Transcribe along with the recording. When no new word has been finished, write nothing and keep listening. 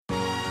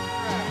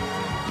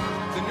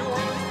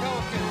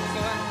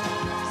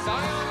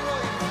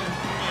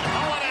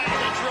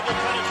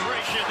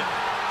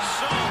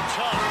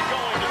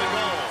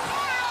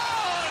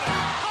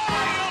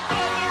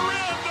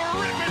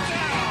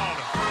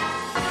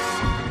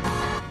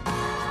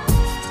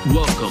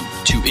Welcome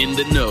to In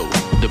the Know,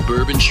 the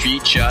Bourbon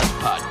Street Shots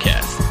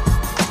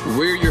podcast.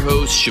 We're your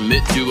hosts,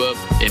 Shamit Duup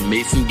and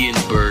Mason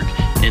Ginsberg,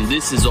 and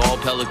this is all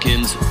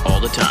Pelicans all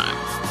the time.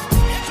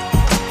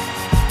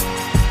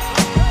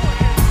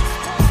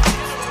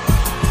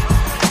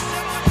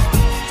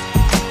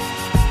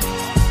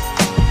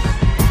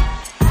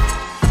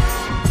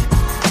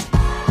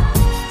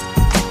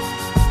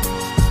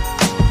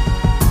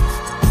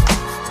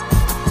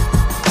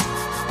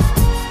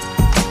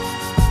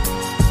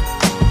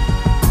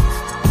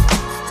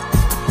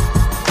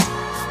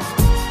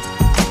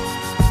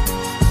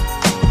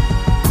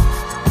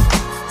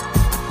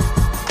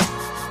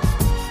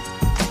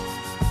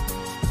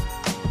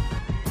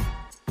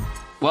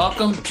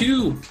 Welcome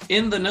to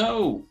In the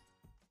Know.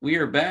 We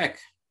are back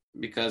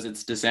because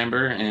it's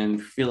December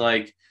and feel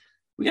like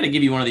we got to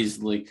give you one of these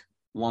like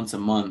once a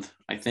month,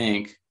 I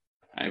think.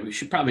 We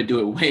should probably do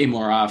it way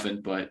more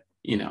often, but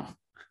you know,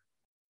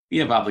 we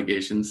have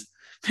obligations.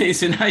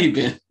 Mason, how you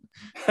been?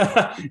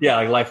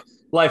 Yeah, like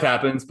life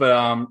happens, but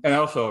and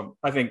also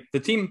I think the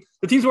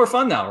team's more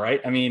fun now,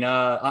 right? I mean,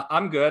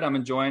 I'm good. I'm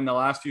enjoying the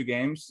last few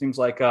games. Seems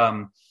like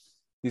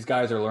these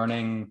guys are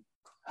learning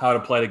how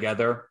to play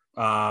together.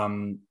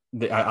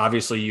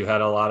 Obviously, you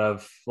had a lot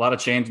of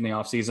change in the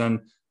offseason,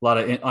 a lot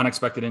of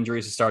unexpected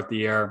injuries to start the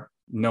year.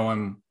 No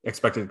one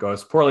expected it to go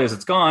as poorly as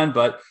it's gone,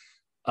 but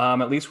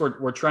at least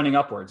we're trending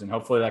upwards, and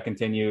hopefully that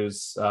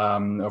continues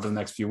over the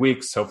next few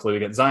weeks. Hopefully we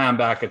get Zion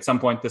back at some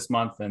point this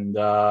month, and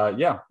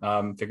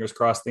fingers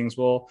crossed things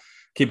will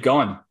keep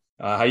going.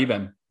 How you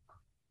been?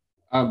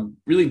 I'm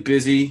really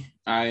busy.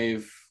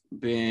 I've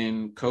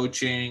been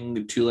coaching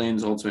the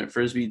Tulane's Ultimate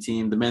Frisbee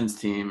team, the men's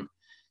team,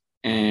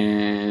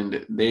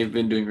 and they've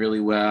been doing really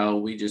well.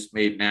 We just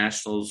made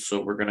nationals,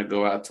 so we're going to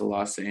go out to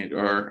Los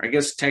Angeles, or I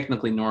guess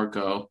technically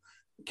Norco,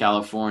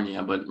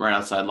 California, but right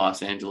outside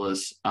Los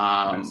Angeles,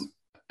 nice.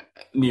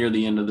 Near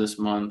the end of this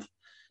month.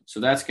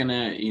 So that's going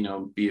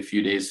to, be a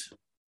few days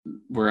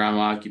where I'm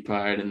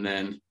occupied. And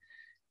then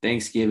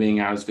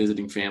Thanksgiving, I was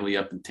visiting family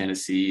up in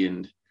Tennessee,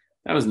 and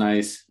that was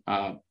nice.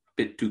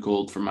 Bit too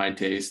cold for my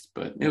taste,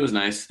 but it was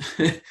nice.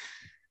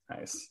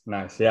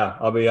 Nice. Yeah,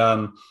 I'll be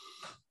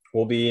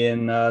we'll be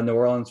in New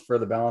Orleans for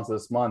the balance of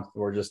this month.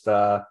 We're just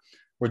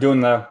we're doing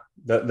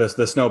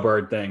the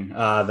snowbird thing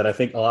that I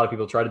think a lot of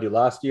people tried to do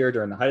last year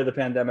during the height of the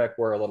pandemic.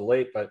 We're a little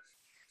late, but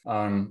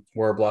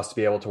we're blessed to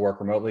be able to work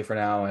remotely for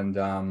now.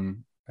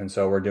 And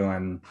so we're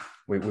doing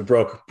we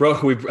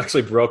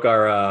actually broke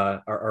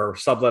our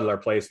subletted our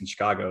place in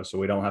Chicago, so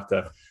we don't have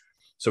to.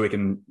 So we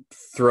can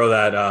throw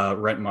that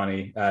rent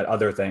money at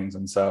other things.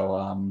 And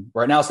so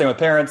right now, staying with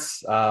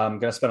parents. I'm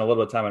going to spend a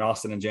little bit of time in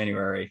Austin in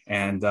January,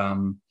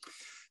 and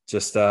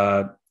just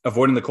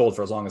avoiding the cold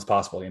for as long as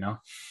possible,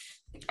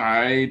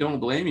 I don't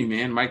blame you,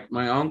 man.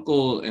 My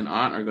uncle and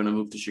aunt are going to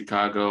move to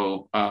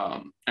Chicago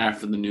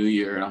after the new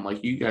year. And I'm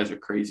like, you guys are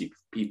crazy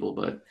people,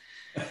 but,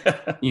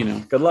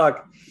 Good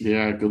luck.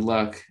 Yeah, good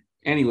luck.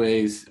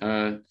 Anyways,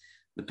 the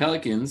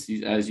Pelicans,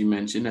 as you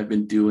mentioned, have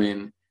been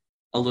doing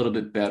a little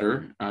bit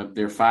better.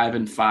 They're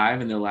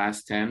 5-5 in their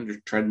last 10. They're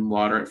treading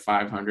water at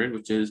 500,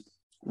 which is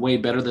way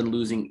better than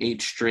losing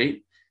 8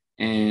 straight.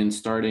 And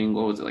starting,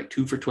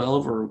 2 for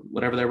 12 or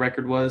whatever that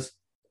record was.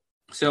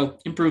 So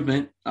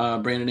improvement.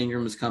 Brandon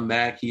Ingram has come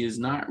back. He has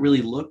not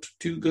really looked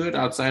too good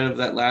outside of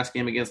that last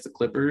game against the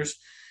Clippers.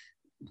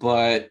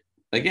 But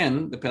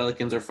again, the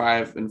Pelicans are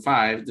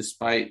 5-5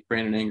 despite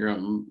Brandon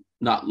Ingram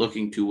not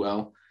looking too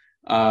well.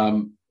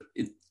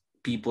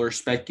 People are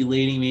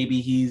speculating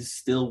maybe he's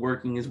still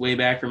working his way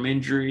back from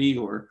injury,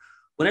 or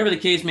whatever the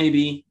case may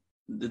be.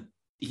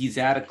 He's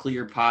had a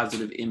clear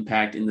positive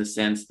impact in the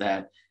sense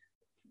that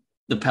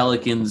the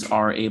Pelicans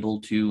are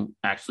able to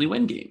actually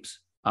win games.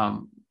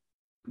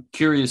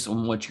 Curious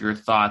on what your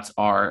thoughts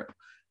are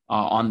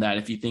on that.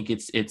 If you think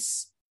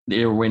it's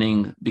they're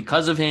winning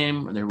because of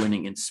him, or they're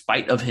winning in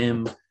spite of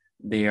him,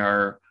 they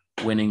are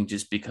winning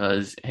just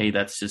because, hey,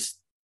 that's just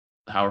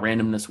how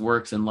randomness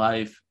works in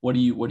life. What do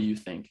you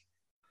think?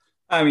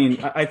 I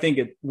mean, I think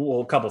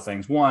a couple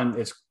things.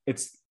 One,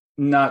 it's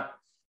not.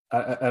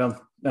 I don't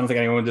think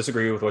anyone would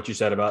disagree with what you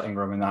said about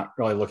Ingram and not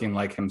really looking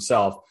like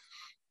himself.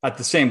 At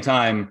the same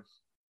time,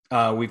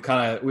 we've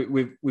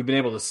been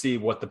able to see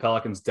what the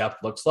Pelicans'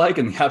 depth looks like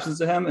in the absence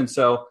of him, and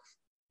so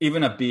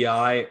even a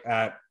BI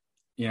at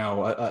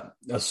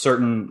a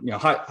certain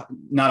high,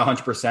 not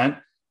 100%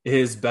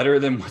 is better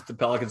than what the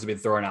Pelicans have been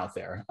throwing out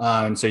there,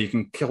 and so you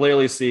can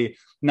clearly see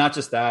not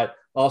just that,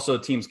 also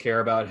teams care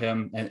about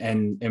him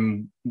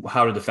and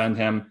how to defend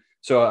him.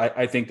 So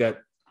I think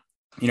that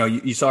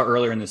you saw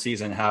earlier in the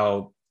season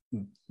how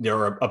there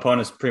were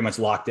opponents pretty much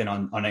locked in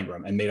on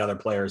Ingram and made other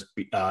players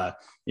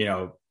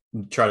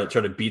try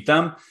to beat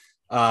them.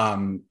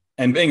 And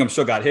Ingram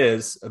still got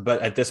his,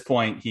 but at this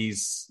point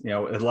he's,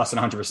 at less than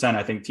 100%.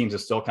 I think teams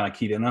have still kind of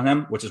keyed in on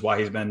him, which is why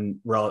he's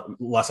been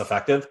less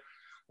effective.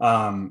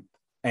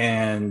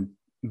 And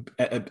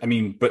I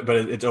mean, but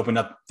it's opened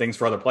up things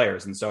for other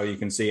players. And so you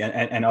can see,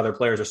 and other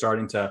players are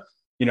starting to,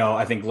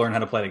 I think learn how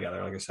to play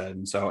together, like I said.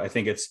 And so I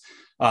think it's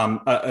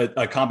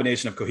a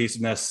combination of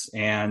cohesiveness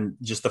and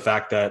just the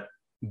fact that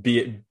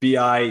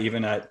BI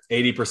even at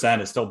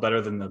 80% is still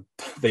better than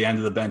the end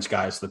of the bench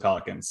guys for the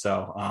Pelicans.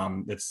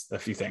 So it's a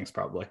few things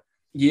probably.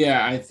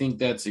 Yeah, I think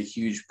that's a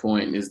huge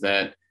point, is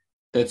that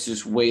that's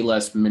just way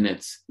less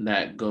minutes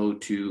that go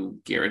to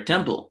Garrett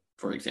Temple,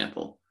 for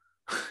example.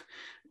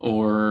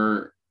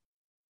 Or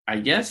I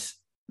guess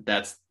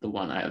that's the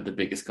one I have the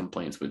biggest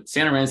complaints with.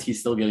 Satoransky's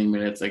still getting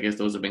minutes. I guess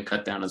those have been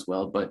cut down as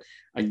well. But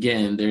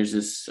again, there's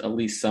just at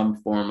least some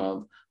form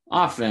of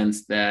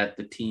offense that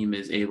the team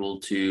is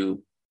able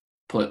to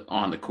put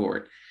on the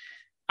court.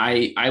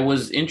 I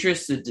was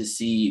interested to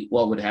see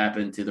what would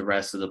happen to the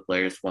rest of the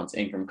players once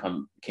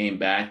Ingram came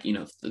back. You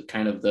know,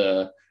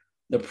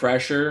 the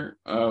pressure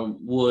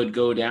would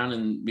go down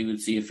and we would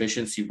see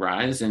efficiency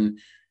rise. And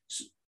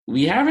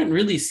we haven't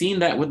really seen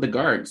that with the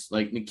guards.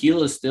 Like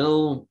Nikhil is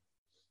still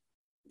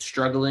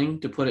struggling,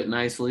 to put it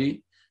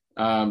nicely.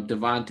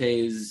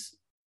 Devontae's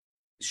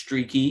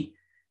streaky.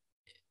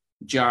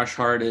 Josh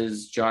Hart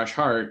is Josh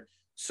Hart.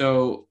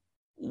 So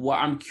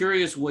I'm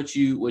curious what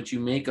you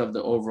make of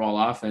the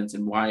overall offense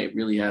and why it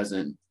really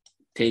hasn't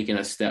taken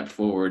a step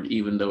forward,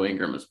 even though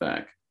Ingram is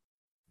back.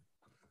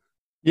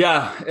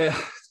 Yeah,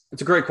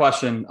 it's a great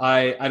question.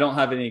 I don't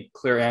have any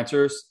clear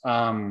answers.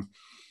 I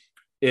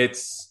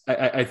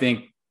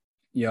think,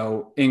 you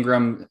know,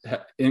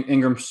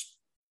 Ingram's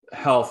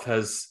health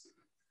has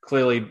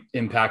clearly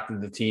impacted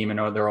the team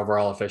and their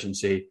overall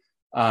efficiency.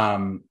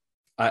 It's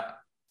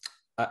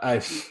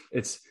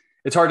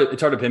hard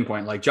to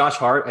pinpoint. Like Josh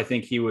Hart, I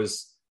think he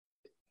was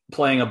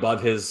punching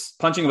above his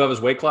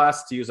weight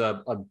class, to use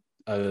a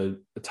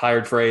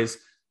tired phrase.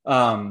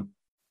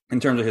 In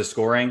terms of his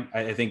scoring,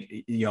 I think,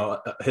 you know,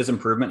 his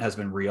improvement has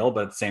been real,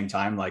 but at the same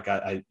time, like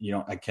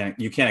you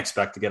can't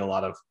expect to get a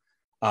lot of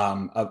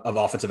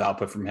offensive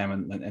output from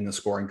him in the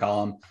scoring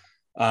column.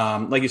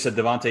 Like you said,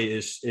 Devontae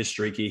is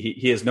streaky.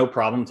 He has no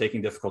problem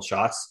taking difficult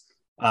shots.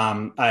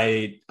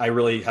 I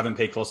really haven't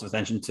paid close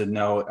attention to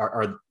know,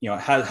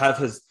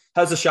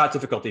 has the shot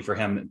difficulty for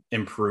him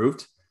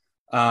improved?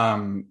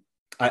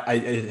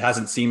 It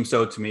hasn't seemed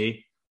so to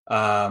me.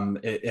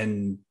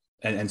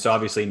 And so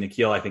obviously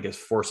Nikhil, I think, is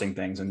forcing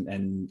things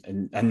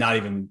and not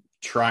even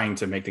trying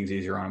to make things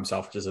easier on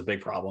himself, which is a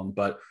big problem.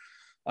 But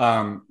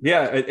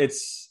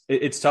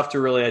it's tough to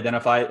really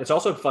identify. It's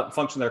also a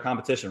function of their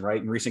competition,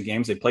 right? In recent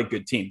games, they played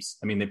good teams.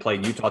 I mean, they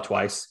played Utah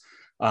twice.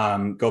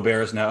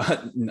 Gobert is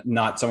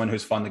not someone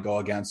who's fun to go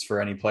against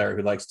for any player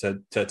who likes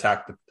to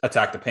attack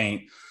the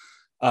paint.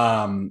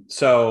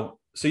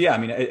 So yeah, I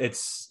mean,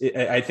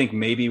 I think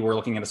maybe we're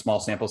looking at a small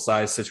sample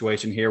size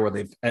situation here where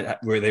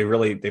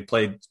they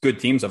played good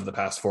teams over the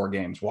past 4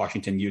 games: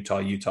 Washington,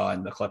 Utah,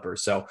 and the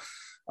Clippers. So,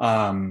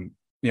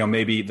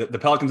 maybe the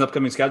Pelicans'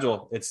 upcoming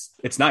schedule,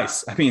 it's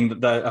nice. I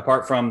mean,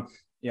 apart from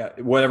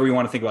whatever you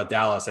want to think about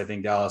Dallas, I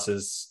think Dallas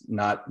is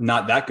not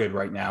that good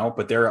right now,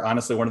 but they're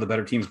honestly one of the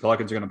better teams the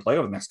Pelicans are going to play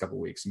over the next couple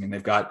of weeks. I mean,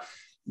 they've got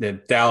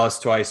Dallas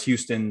twice,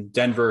 Houston,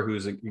 Denver,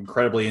 who's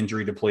incredibly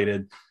injury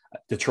depleted,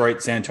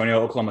 Detroit, San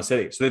Antonio, Oklahoma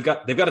City. So they've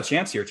got a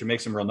chance here to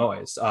make some real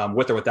noise,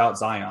 with or without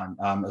Zion,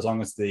 as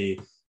long as the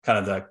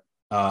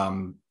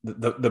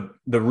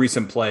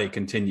recent play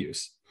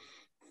continues.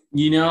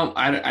 You know,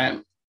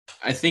 I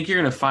think you're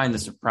going to find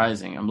this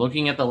surprising. I'm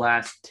looking at the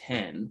last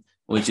 10,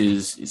 which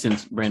is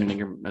since Brandon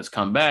Ingram has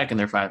come back and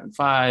they're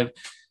 5-5.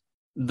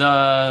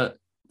 The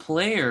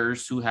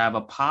players who have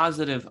a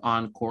positive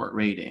on-court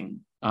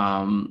rating,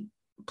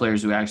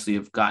 players who actually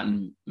have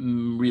gotten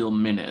real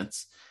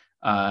minutes,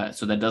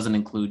 so that doesn't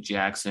include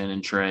Jackson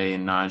and Trey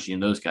and Najee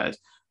and those guys,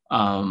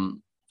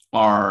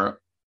 are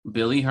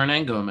Billy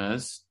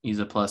Hernangomez. He's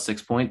a plus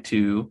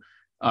 6.2,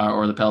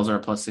 or the Pels are a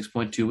plus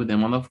 6.2 with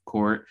him on the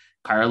court.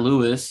 Kyra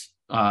Lewis,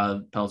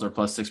 Pels are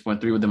plus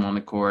 6.3 with him on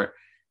the court.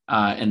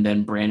 And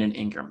then Brandon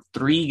Ingram.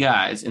 3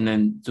 guys. And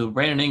then so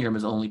Brandon Ingram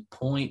is only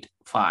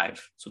 0.5.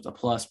 So it's a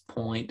plus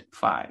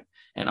 0.5.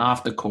 And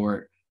off the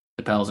court,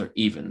 the Pels are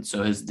even.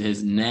 So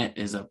his net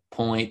is a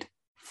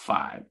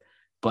 0.5.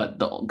 But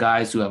the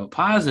guys who have a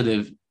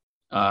positive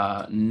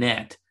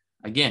net,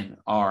 again,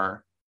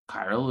 are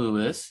Kyra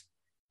Lewis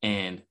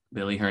and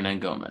Billy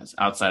Hernangomez,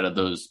 outside of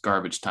those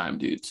garbage time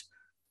dudes.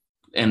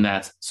 And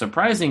that's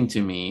surprising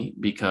to me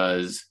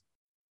because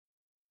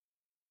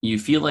you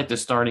feel like the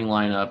starting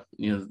lineup,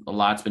 a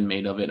lot's been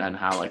made of it and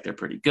how like they're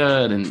pretty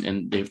good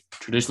and they've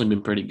traditionally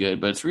been pretty good,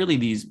 but it's really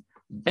these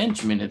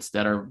bench minutes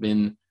that have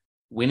been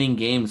winning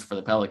games for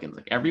the Pelicans.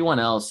 Like everyone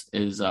else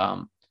is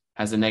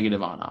has a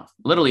negative on-off.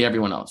 Literally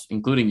everyone else,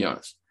 including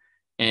Jonas.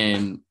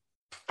 And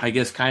I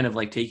guess kind of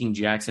like taking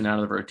Jackson out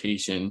of the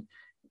rotation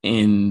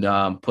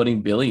and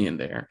putting Billy in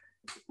there,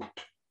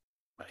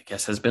 I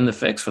guess has been the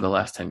fix for the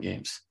last 10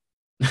 games.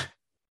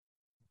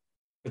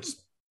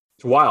 It's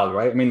wild,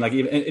 right? I mean, like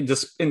even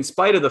just in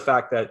spite of the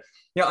fact that,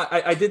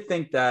 I did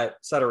think that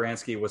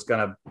Satoransky was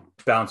going to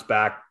bounce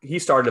back. He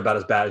started about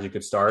as bad as you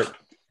could start.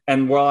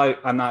 And while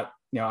I'm not,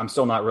 I'm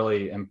still not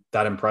really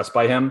that impressed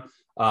by him.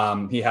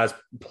 He has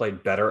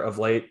played better of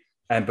late.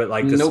 But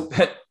like, this, nope.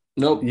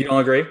 You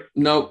don't agree?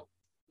 Nope.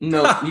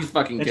 He's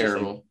fucking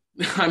terrible.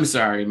 I'm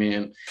sorry,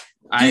 man.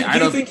 Do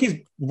you think he's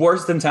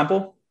worse than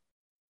Temple?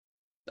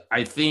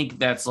 I think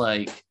that's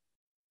like,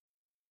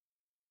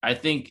 I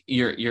think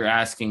you're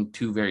asking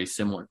two very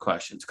similar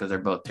questions because they're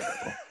both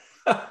terrible.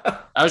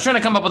 I was trying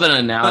to come up with an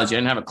analogy. I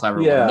didn't have a clever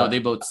one. No, they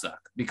both suck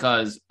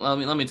because let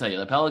me tell you,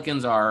 the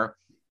Pelicans are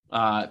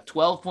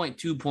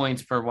 12.2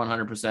 points per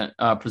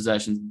 100%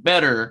 possessions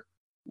better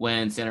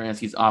when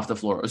Satoransky's off the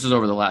floor. This is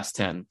over the last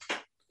 10,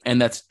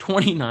 and that's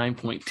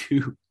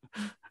 29.2.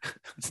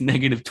 It's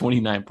negative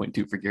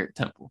 29.2 for Garrett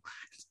Temple.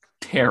 It's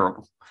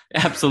terrible,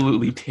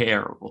 absolutely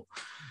terrible.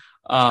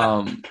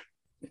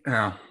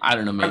 Yeah. I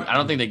don't know, man. I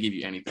don't think they give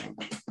you anything.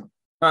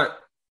 I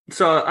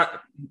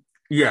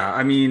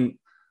mean,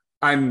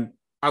 I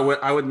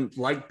wouldn't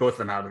like both of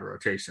them out of the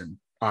rotation.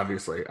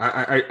 Obviously,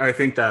 I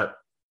think that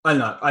I'm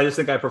not. I just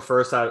think I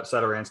prefer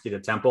Satoransky to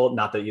Temple.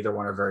 Not that either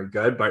one are very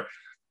good, but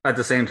at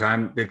the same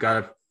time, they've got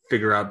to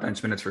figure out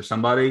bench minutes for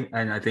somebody.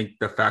 And I think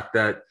the fact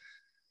that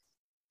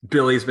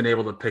Billy's been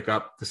able to pick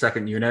up the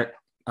second unit.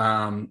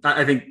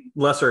 I think to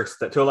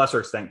a lesser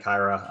extent,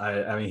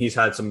 Kyra. I mean, he's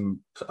had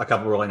a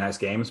couple of really nice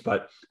games,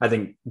 but I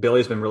think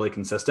Billy's been really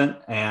consistent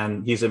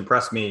and he's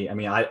impressed me. I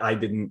mean, I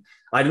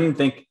didn't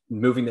think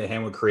moving to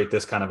him would create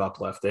this kind of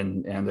uplift,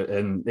 and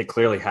it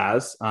clearly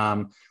has.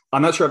 I'm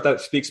not sure if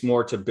that speaks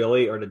more to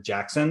Billy or to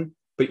Jackson,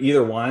 but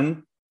either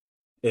one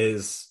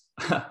is.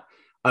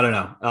 I don't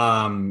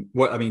know.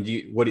 What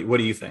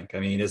do you think? I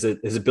mean, is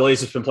it Billy's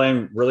just been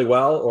playing really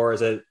well, or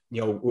is it,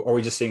 are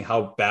we just seeing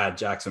how bad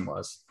Jackson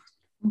was?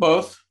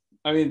 Both.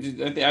 I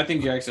mean, I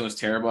think Jackson was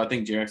terrible. I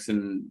think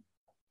Jackson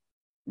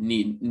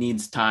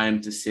needs time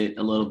to sit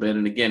a little bit.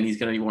 And again, he's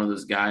going to be one of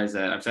those guys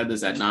that I've said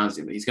this ad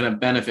nauseum, but he's going to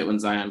benefit when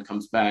Zion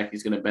comes back.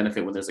 He's going to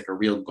benefit when there's like a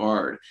real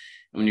guard.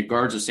 And when your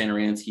guards are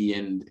Satoransky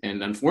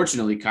and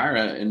unfortunately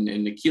Kyra and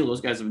Nikhil, those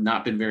guys have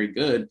not been very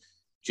good.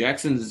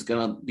 Jackson is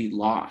going to be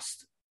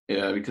lost.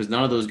 Because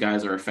none of those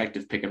guys are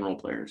effective pick and roll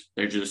players.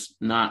 They're just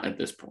not at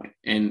this point.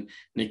 And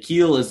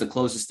Nikhil is the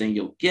closest thing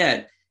you'll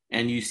get.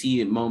 And you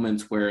see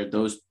moments where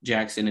those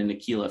Jackson and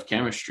Nikhil have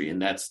chemistry. And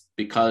that's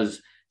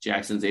because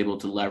Jackson's able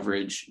to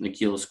leverage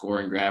Nikhil's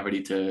scoring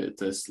gravity to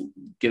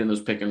get in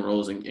those pick and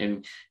rolls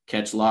and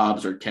catch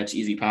lobs or catch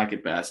easy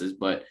pocket passes.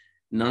 But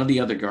none of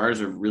the other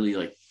guards are really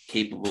like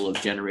capable of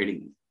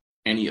generating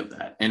any of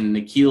that. And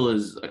Nikhil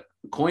is a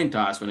coin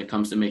toss when it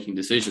comes to making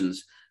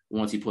decisions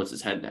once he puts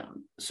his head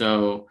down.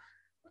 So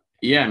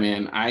yeah,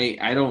 man,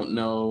 I don't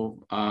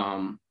know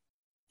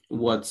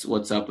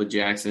what's up with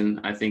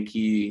Jackson. I think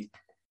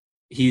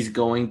he's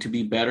going to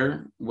be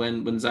better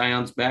when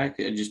Zion's back.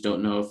 I just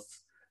don't know if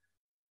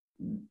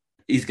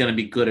he's going to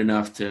be good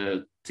enough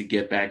to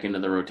get back into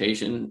the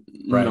rotation.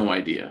 Right. No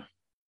idea.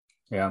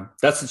 Yeah,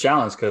 that's the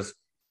challenge because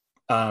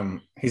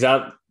he's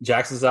out.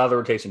 Jackson's out of the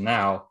rotation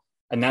now,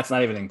 and that's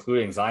not even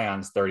including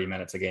Zion's 30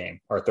 minutes a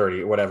game or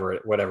 30, whatever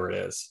it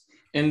is.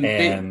 And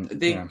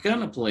they're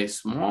going to play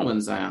small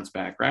when Zion's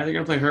back, right? They're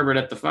going to play Herbert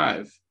at the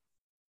 5.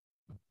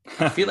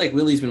 I feel like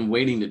Willie's been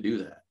waiting to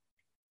do that.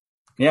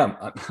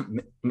 Yeah,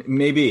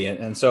 maybe.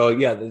 And so,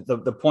 yeah,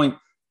 the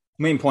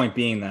main point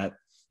being that,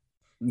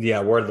 yeah,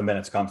 where do the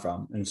minutes come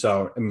from? And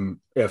so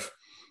if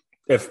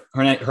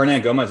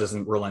Hernan Gomez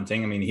isn't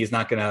relenting, I mean, you're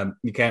not going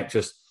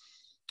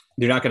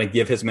to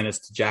give his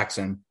minutes to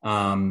Jackson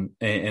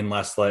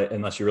unless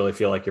you really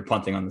feel like you're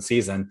punting on the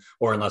season,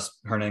 or unless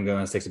Hernan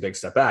Gomez takes a big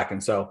step back.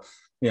 And so,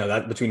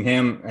 that between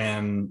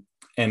him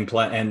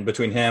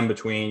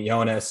between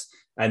Jonas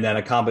and then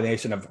a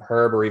combination of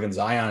Herb or even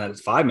Zion at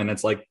 5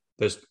 minutes, like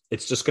it's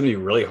just going to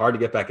be really hard to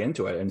get back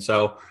into it. And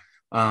so,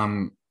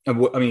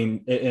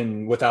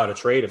 without a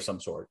trade of some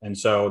sort. And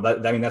so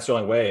that's the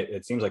only way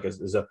it seems like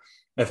is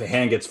if a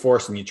hand gets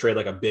forced and you trade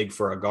like a big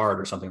for a guard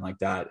or something like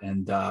that,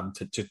 and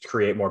to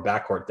create more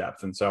backcourt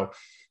depth. And so,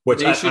 which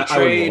they should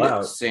trade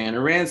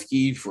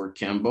Satoransky for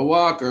Kemba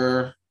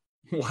Walker.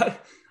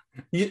 What?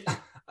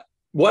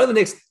 Why do the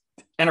Knicks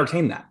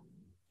entertain that?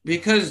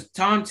 Because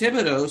Tom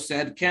Thibodeau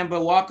said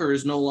Kemba Walker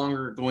is no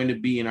longer going to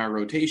be in our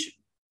rotation.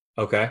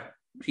 Okay.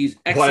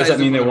 Why does that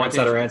mean they want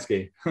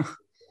Satoransky?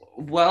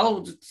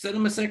 Well, send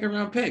him a second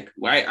round pick.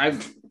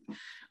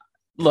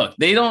 Look,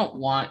 they don't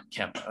want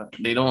Kemba.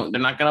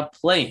 They're not going to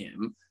play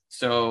him.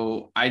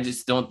 So I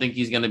just don't think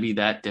he's going to be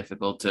that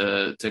difficult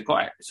to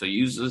acquire. So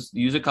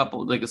use a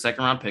couple, like a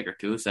second round pick or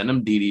two. Send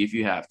him Didi if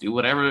you have to.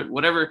 Whatever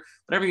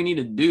you need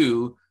to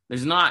do.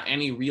 There's not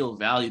any real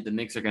value the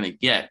Knicks are going to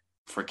get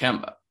for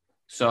Kemba.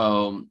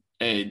 So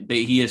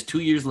he has 2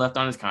 years left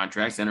on his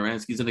contract.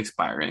 Satoransky's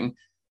expiring.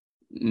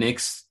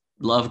 Knicks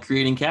love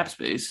creating cap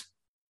space.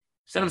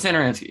 Send him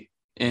Satoransky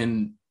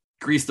and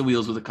grease the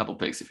wheels with a couple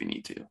picks if you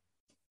need to.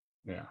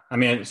 Yeah, I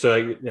mean, so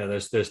yeah,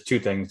 there's two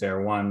things there.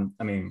 One,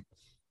 I mean,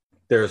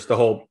 there's the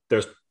whole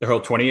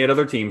 28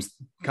 other teams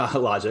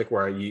logic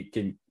where you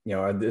can,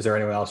 is there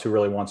anyone else who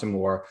really wants him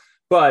more?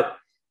 But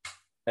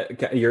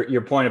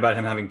your point about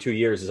him having 2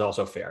 years is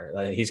also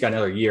fair. He's got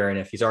another year, and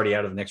if he's already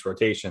out of the next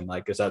rotation,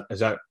 like is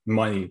that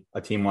money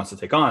a team wants to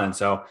take on? And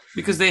so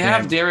because they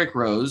have Derrick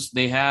Rose,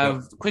 they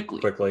have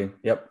quickly.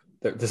 Yep,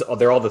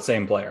 they're all the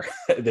same player.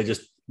 They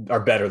just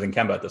are better than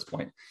Kemba at this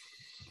point,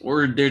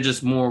 or they're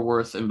just more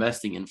worth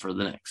investing in for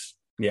the Knicks.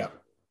 Yeah.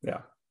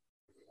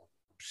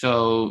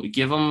 So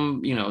give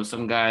him,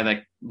 some guy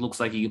that looks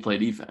like he can play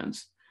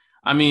defense.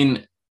 I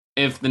mean,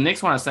 if the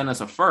Knicks want to send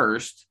us a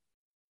first,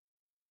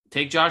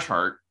 take Josh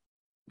Hart,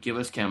 give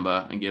us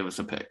Kemba, and give us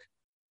a pick.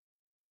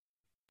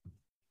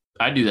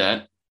 I'd do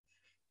that.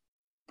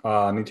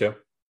 Me too.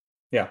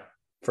 Yeah,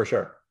 for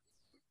sure.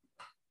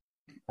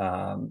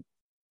 I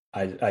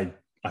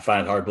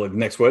find it hard to believe the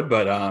Knicks would,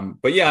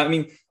 but yeah, I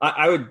mean,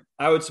 I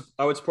would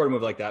support a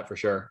move like that for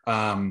sure.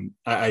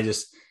 I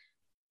just,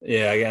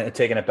 yeah, again,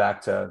 taking it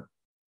back to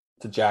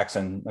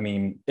Jackson. I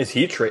mean, is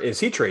he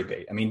trade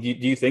bait? I mean, do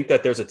you think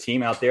that there's a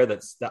team out there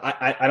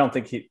I don't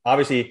think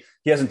obviously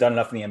he hasn't done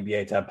enough in the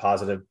NBA to have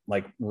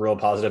real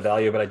positive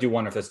value, but I do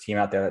wonder if there's a team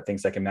out there that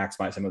thinks they can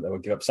maximize him, that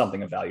would give up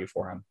something of value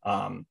for him.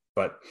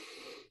 But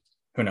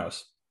who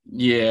knows?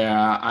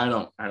 Yeah, I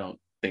don't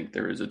think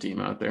there is a team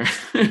out there.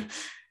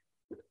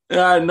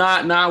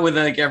 Not with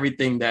like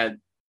everything that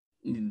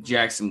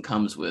Jackson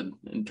comes with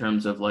in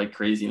terms of like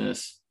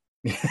craziness.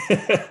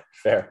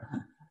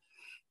 Fair.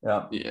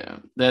 Yeah.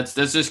 That's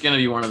just gonna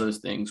be one of those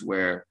things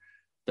where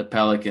the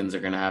Pelicans are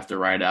gonna have to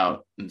ride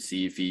out and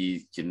see if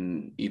he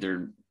can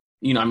either,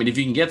 I mean, if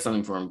you can get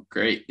something for him,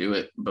 great, do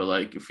it. But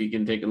like if he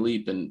can take a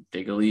leap,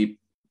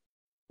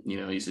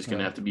 he's just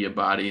gonna have to be a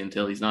body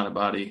until he's not a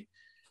body.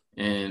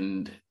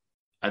 And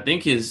I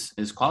think his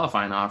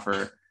qualifying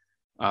offer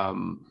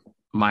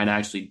might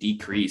actually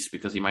decrease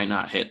because he might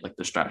not hit like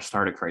the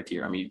starter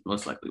criteria. I mean, he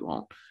most likely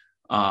won't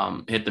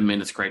hit the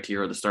minutes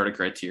criteria or the starter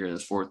criteria in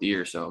his fourth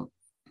year. So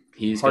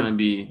he's going to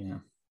be. Yeah.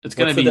 It's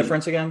going to be the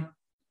difference again.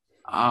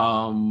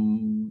 Well,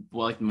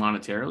 like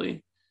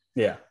monetarily,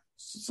 yeah,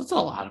 so it's a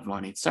lot of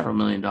money. It's several $1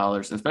 million,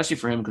 especially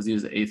for him because he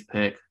was the 8th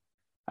pick.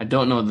 I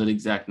don't know the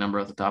exact number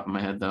off the top of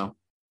my head though.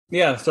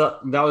 Yeah, so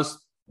that's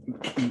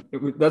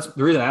the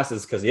reason I asked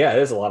is because it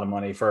is a lot of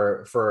money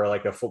for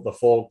like the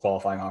full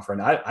qualifying offer,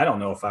 and I don't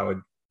know if I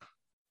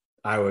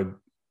would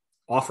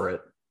offer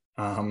it.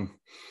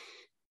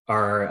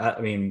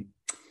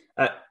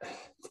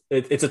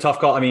 It's a tough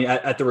call. I mean,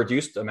 at the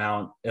reduced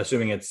amount,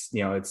 assuming it's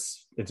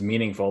it's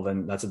meaningful,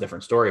 then that's a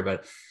different story.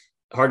 But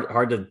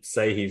hard to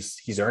say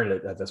he's earned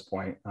it at this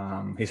point.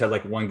 He's had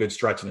like one good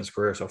stretch in his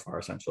career so far,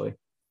 essentially.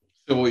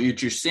 So what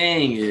you're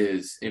saying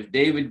is, if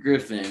David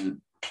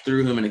Griffin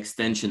threw him an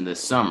extension this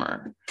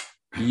summer,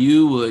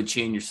 you would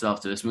chain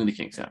yourself to the Smoothie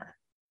King Center.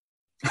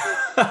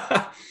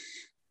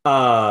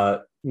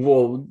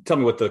 Well, tell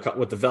me what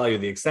the value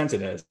of the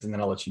extension is, and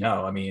then I'll let you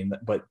know. I mean,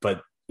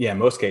 but yeah, in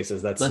most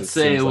cases, let's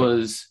say it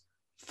was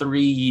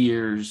 3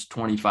 years,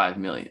 $25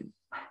 million.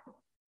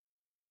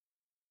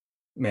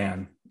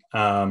 Man,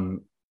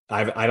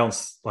 I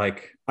don't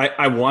like.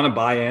 I want to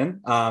buy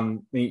in. I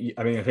mean,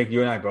 I think you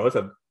and I both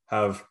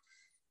have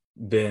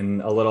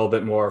been a little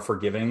bit more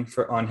forgiving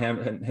on him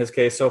in his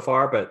case so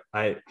far, but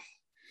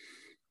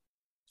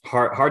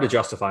hard to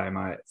justify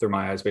through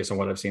my eyes based on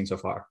what I've seen so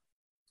far.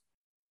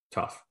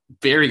 Tough.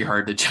 Very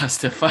hard to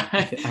justify.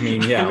 I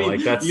mean,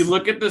 like that's, you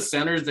look at the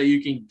centers that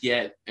you can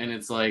get, and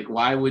it's like,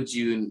 why would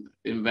you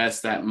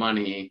invest that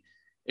money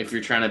if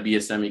you're trying to be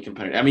a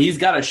semi-competitor? I mean, he's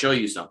got to show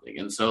you something,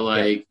 and so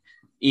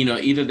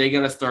either they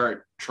got to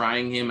start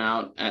trying him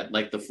out at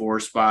like the 4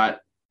 spot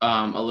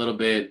a little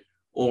bit,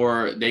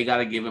 or they got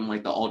to give him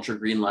like the ultra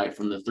green light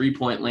from the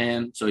 3-point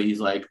land. So he's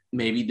like,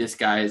 maybe this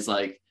guy is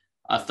like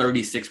a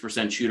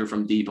 36% shooter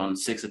from deep on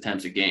 6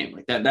 attempts a game.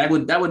 Like that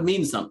would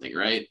mean something,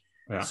 right?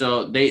 Yeah.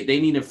 So they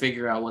need to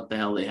figure out what the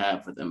hell they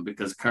have for them,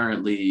 because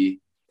currently,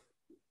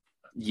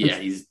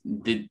 like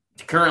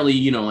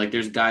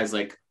there's guys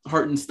like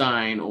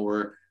Hartenstein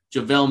or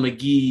JaVale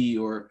McGee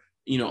or,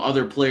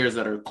 other players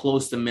that are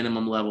close to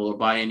minimum level or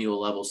biannual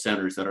level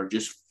centers that are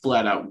just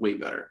flat out way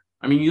better.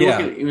 I mean, you look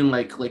at even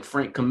like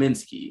Frank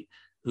Kaminsky,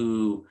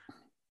 who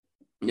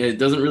it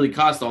doesn't really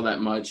cost all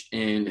that much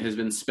and has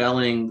been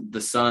spelling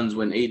the Suns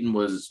when Ayton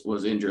was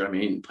injured. I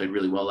mean, Ayton played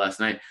really well last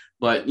night,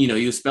 but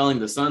he was spelling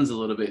the Suns a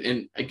little bit.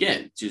 And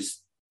again,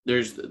 just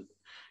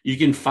you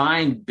can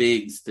find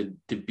bigs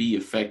to be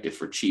effective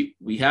for cheap.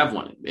 We have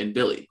one in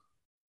Billy.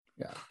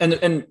 Yeah,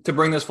 and to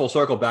bring this full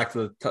circle back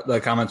to the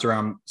comments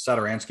around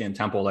Satoransky and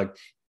Temple, like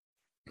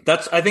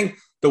that's, I think,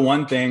 the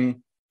one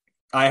thing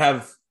I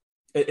have.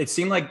 It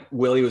seemed like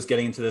Willie was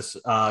getting into this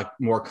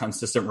more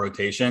consistent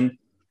rotation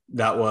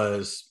that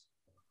was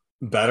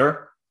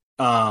better.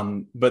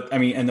 But I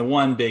mean, and the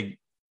one big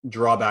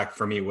drawback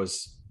for me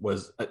was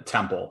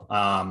Temple.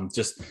 And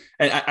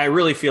I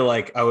really feel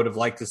like I would have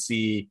liked to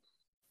see,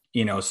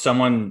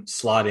 someone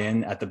slot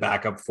in at the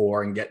backup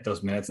 4 and get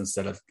those minutes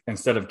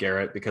instead of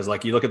Garrett, because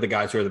like you look at the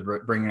guys who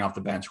are bringing off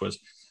the bench was,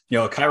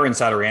 Kyra and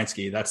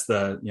Satoransky, that's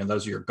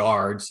those are your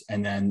guards.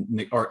 And then,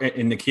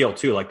 in Nikhil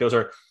too, like those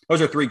are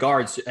 3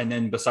 guards. And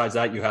then besides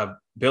that, you have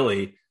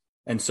Billy.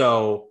 And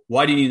so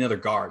why do you need another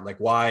guard? Like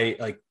why,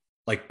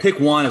 like pick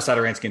one of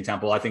Satoransky and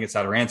Temple. I think it's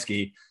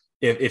Satoransky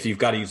if you've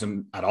got to use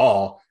them at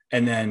all,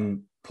 and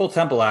then pull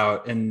Temple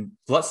out and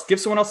let's give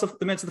someone else the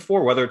minutes of the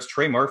 4, whether it's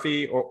Trey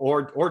Murphy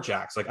or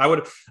Jax. Like I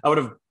would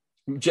have,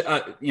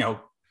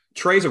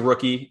 Trey's a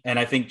rookie, and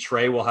I think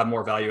Trey will have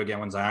more value again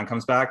when Zion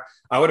comes back.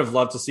 I would have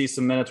loved to see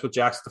some minutes with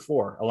Jackson the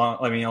four,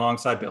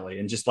 alongside Billy,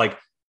 and just like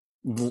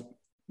and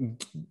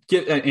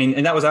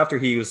that was after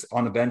he was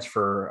on the bench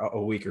for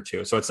a week or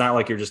two. So it's not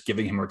like you're just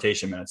giving him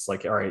rotation minutes.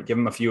 Like, all right, give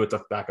him a few at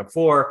the backup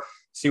four,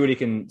 see what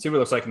it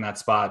looks like in that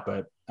spot.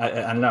 But I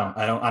don't know.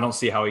 I don't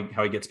see how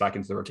he gets back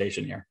into the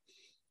rotation here.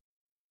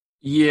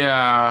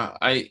 Yeah,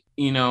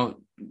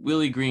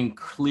 Willie Green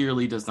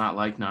clearly does not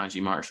like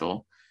Najee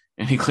Marshall,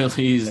 and he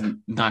clearly is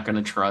not going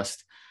to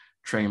trust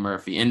Trey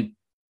Murphy. And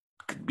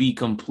to be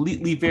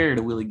completely fair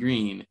to Willie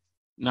Green,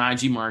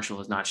 Najee Marshall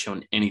has not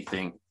shown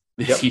anything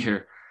this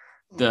year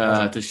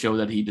to show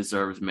that he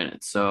deserves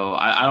minutes. So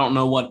I don't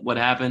know what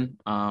happened,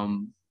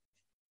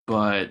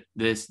 but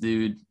this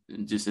dude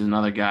just is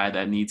another guy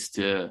that needs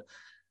to,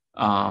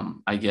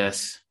 I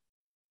guess,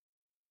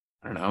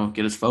 I don't know,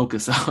 get his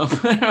focus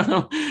up. I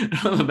don't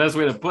know the best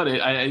way to put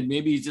it.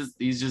 Maybe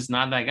he's just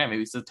not that guy.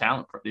 Maybe it's a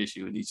talent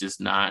issue, and he's just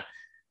not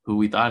who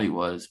we thought he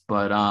was.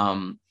 But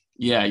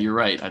yeah, you're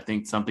right. I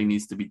think something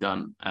needs to be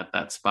done at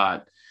that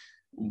spot.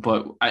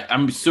 But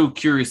I'm so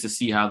curious to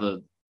see how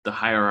the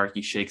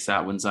hierarchy shakes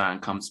out when Zion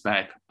comes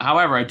back.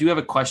 However, I do have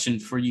a question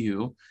for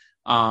you.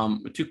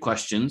 Two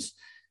questions.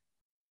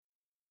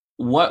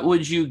 What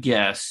would you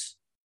guess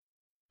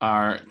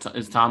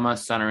is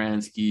Thomas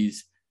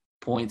Satoransky's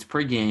points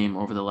per game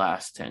over the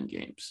last 10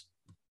 games?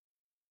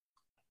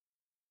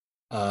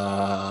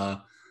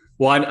 Well,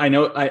 I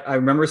know I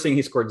remember seeing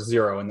he scored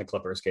 0 in the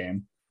Clippers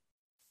game.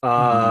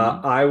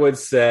 I would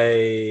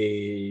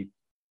say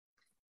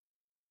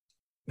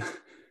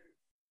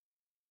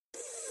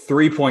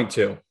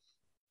 3.2.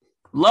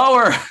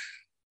 Lower.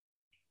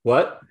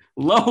 What?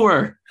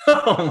 Lower.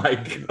 Oh my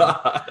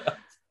God.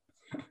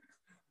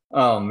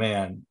 Oh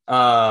man.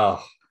 I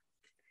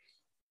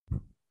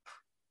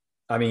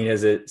mean,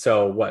 is it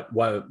so what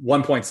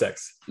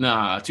 1.6?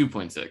 Nah,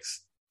 2.6.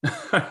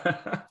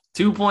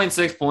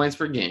 2.6 points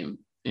per game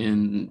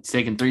in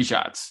taking 3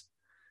 shots.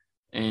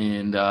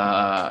 And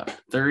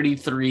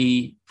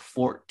 33,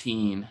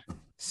 14,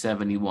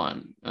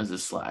 71 as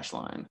his slash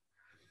line.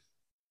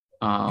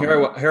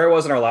 Here I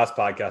was in our last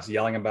podcast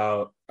yelling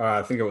about,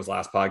 I think it was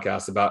last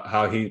podcast, about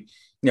how he's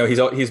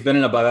been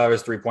an above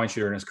average 3-point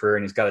shooter in his career,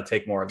 and he's got to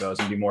take more of those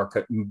and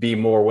be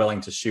more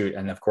willing to shoot.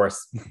 And of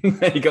course,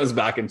 he goes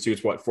back and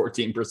shoots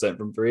 14%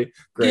 from 3.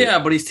 Great. Yeah,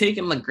 but he's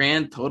taken the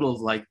grand total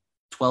of like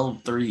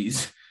 12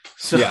 threes.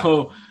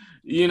 So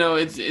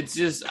it's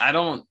just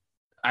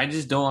I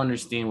just don't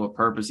understand what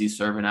purpose he's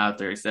serving out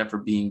there except for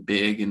being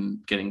big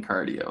and getting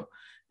cardio.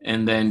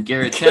 And then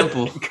Garrett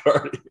Temple.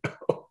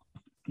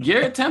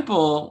 Garrett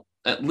Temple,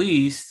 at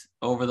least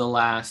over the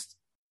last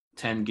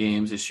 10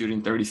 games, is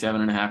shooting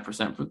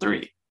 37.5% from 3.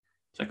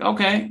 It's like,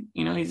 okay,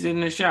 he's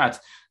hitting his shots.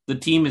 The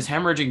team is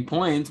hemorrhaging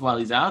points while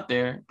he's out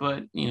there,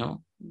 but,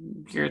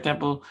 Garrett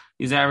Temple,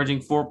 he's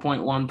averaging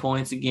 4.1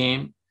 points a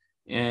game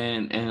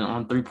and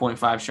on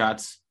 3.5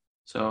 shots.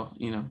 So,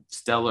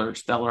 stellar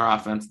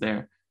offense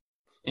there.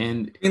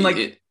 And I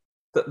mean,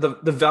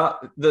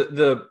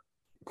 the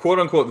quote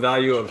unquote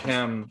value of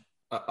him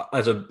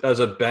as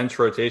a bench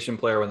rotation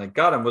player when they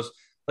got him was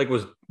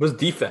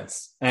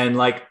defense. And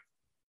like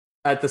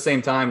at the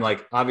same time,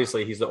 like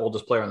obviously he's the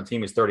oldest player on the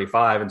team. He's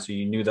 35, and so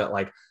you knew that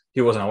like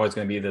he wasn't always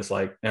going to be this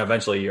like.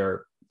 Eventually,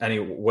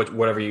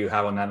 whatever you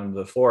have on that end of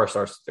the floor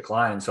starts to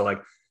decline. So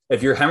like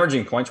if you're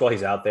hemorrhaging points while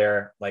he's out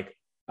there, like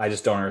I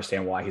just don't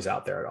understand why he's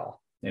out there at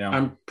all.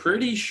 I'm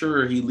pretty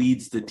sure he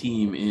leads the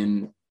team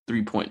in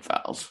 3-point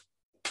fouls.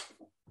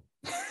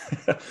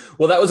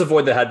 Well, that was a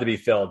void that had to be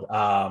filled.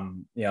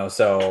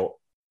 So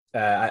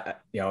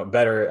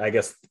better. I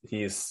guess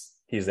he's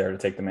there to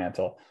take the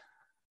mantle.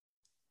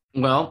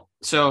 Well,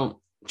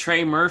 so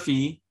Trey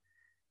Murphy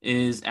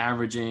is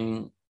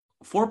averaging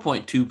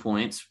 4.2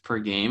 points per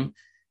game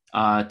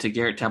to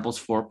Garrett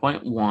Temple's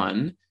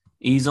 4.1.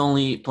 He's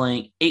only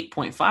playing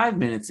 8.5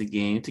 minutes a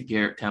game to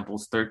Garrett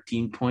Temple's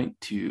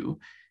 13.2.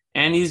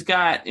 And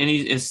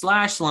his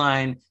slash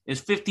line is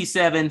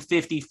 57,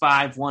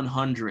 55,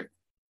 100.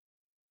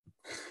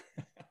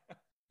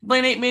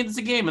 Playing 8 minutes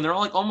a game, and they're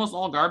all like almost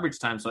all garbage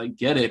time, so I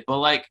get it. But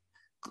like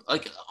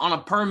on a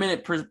per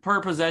minute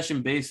per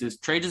possession basis,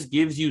 Trey just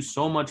gives you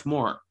so much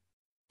more.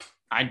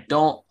 I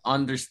don't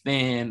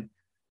understand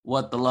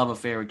what the love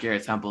affair with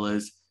Garrett Temple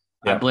is.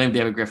 Yeah. I blame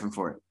David Griffin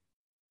for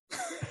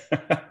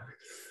it.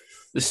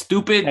 The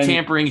stupid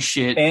tampering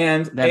shit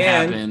that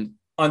happened.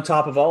 On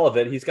top of all of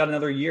it, he's got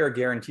another year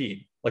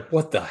guaranteed. Like,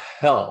 what the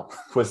hell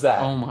was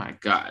that? Oh my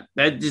God.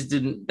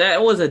 That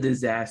was a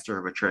disaster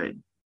of a trade.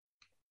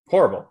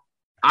 Horrible.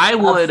 I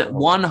would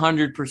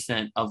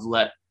 100% have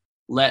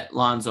let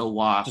Lonzo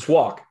walk. Just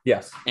walk,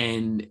 yes.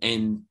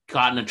 And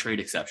gotten a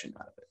trade exception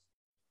out of it.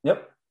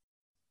 Yep.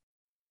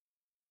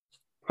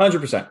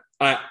 100%.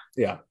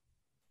 Yeah.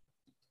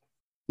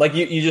 Like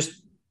you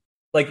just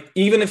like,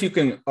 even if you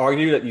can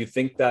argue that you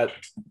think that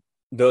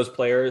those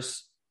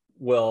players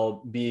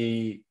will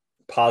be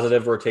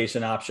positive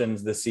rotation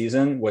options this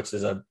season, which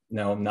is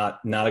not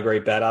a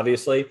great bet,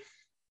 obviously.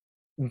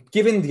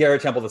 Giving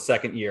Garrett Temple the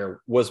second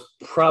year was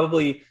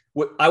probably,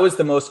 what I was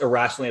the most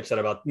irrationally upset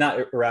about, not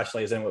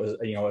irrationally as in it was,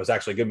 it was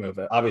actually a good move.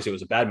 Obviously it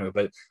was a bad move,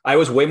 but I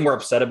was way more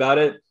upset about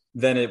it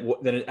than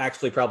it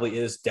actually probably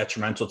is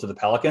detrimental to the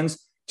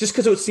Pelicans, just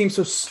because it seems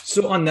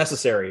so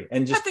unnecessary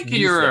and I just think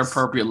useless. you're an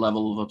appropriate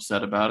level of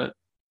upset about it.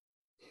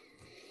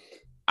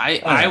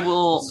 I Oh,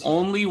 will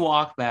only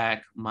walk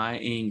back my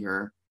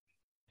anger,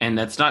 and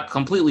that's not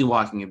completely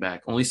walking it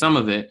back, only some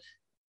of it,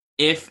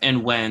 if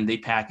and when they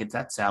package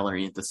that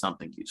salary into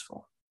something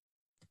useful.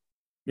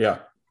 Yeah.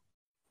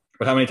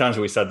 But how many times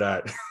have we said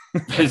that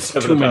It's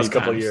over too the many past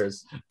couple of times.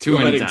 years? Too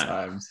many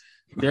times.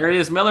 There it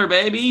is, Miller,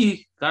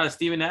 baby. Got a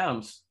Steven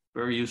Adams.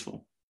 Very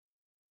useful.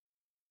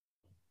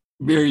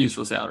 Very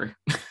useful salary.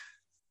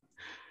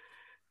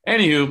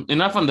 Anywho,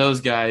 enough on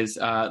those guys.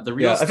 The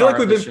real I feel like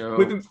star of the show.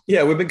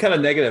 we've been kind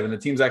of negative, and the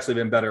team's actually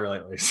been better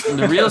lately.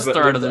 The real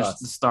star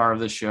of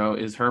the show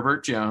is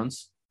Herbert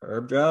Jones.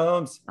 Herb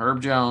Jones,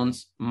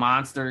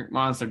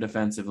 monster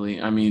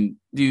defensively. I mean,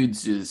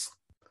 dude's just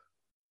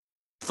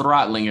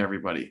throttling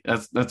everybody.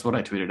 That's what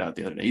I tweeted out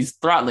the other day. He's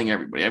throttling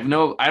everybody. I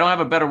don't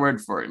have a better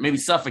word for it. Maybe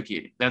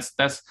suffocating.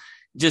 That's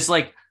just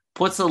like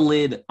puts a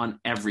lid on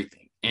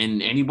everything.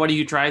 And anybody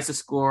who tries to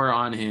score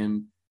on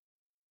him,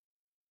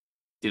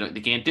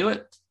 they can't do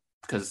it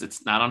because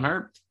it's not on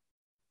Herb.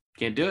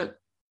 Can't do it.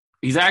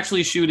 He's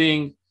actually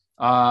shooting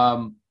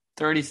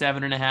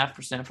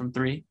 37.5% from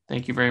three.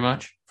 Thank you very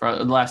much for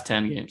the last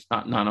 10 games,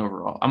 not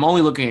overall. I'm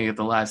only looking at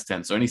the last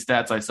 10, so any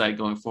stats I cite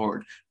going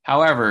forward.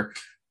 However,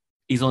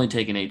 he's only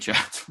taken 8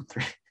 shots from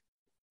three.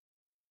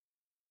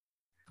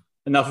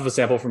 Enough of a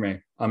sample for me.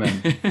 I'm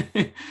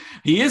in.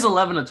 He is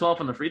 11 to 12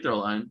 on the free throw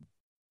line,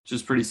 which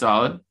is pretty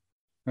solid.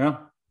 Yeah.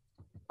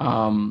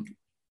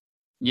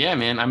 Yeah,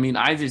 man. I mean,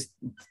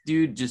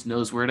 dude just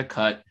knows where to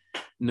cut,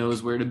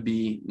 knows where to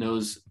be,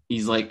 knows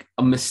he's like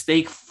a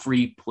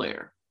mistake-free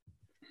player.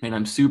 And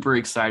I'm super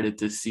excited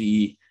to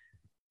see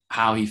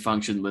how he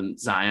functions when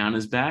Zion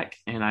is back.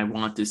 And I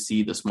want to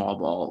see the small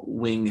ball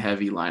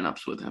wing-heavy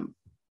lineups with him.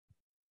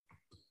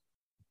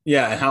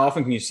 Yeah, and how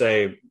often can you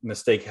say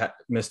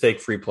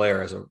mistake-free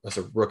player as a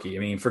rookie?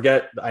 I mean,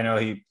 I know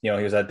he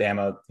was at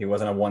Dama. He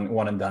wasn't a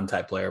one and done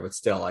type player, but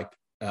still, like,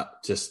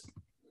 just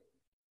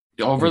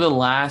over the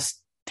last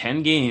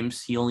 10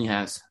 games, he only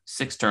has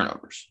 6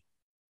 turnovers.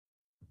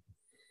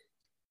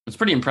 It's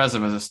pretty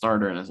impressive as a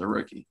starter and as a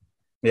rookie.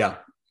 Yeah.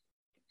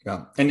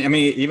 Yeah. And I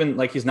mean, even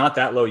like he's not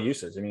that low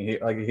usage. I mean,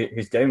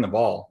 he's getting the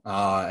ball.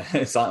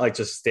 It's not like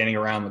just standing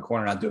around the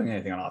corner, not doing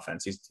anything on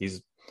offense.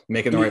 He's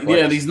making the right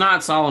plays. Yeah, he's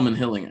not Solomon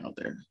Hilling out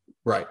there.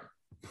 Right.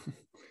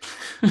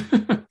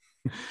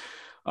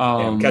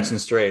 Catching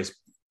strays.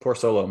 Poor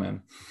Solo,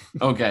 man.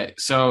 Okay.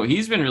 So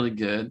he's been really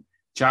good.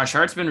 Josh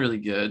Hart's been really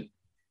good.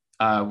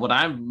 What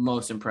I'm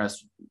most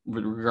impressed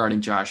with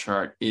regarding Josh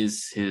Hart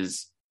is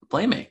his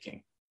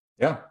playmaking.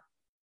 Yeah.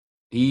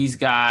 He's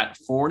got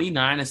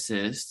 49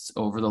 assists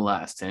over the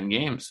last 10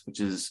 games,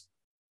 which is,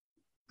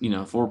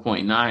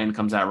 4.9,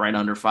 comes out right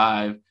under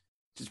 5, which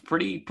is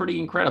pretty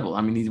incredible.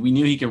 I mean, we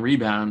knew he can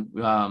rebound.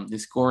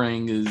 His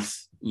scoring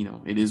is,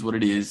 it is what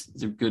it is.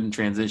 He's good in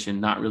transition,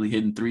 not really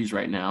hitting threes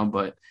right now,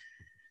 but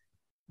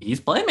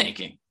he's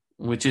playmaking,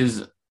 which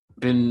has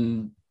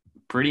been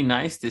pretty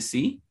nice to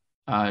see.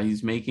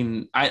 He's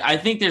making – I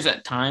think there's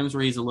at times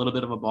where he's a little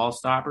bit of a ball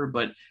stopper,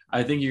 but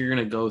I think you're going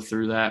to go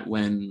through that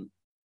when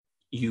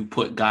you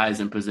put guys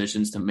in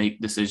positions to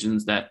make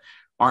decisions that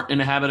aren't in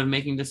a habit of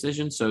making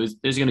decisions. So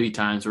there's going to be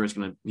times where he's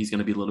going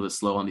to be a little bit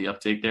slow on the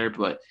uptake there,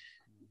 but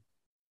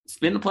it's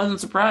been a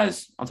pleasant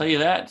surprise. I'll tell you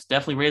that. It's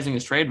definitely raising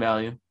his trade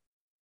value.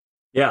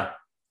 Yeah.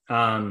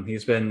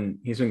 He's been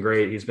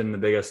great. He's been the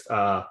biggest,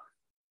 I'd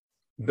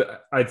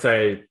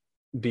say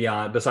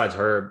besides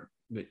Herb,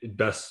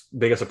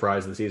 biggest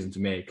surprise of the season to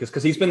me.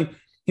 Cause he's been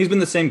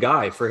the same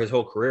guy for his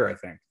whole career, I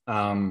think.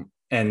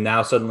 And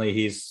now suddenly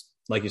he's,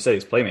 like you said,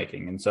 he's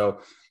playmaking. And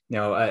so,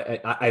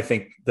 I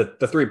think the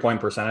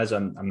 3-point percentage,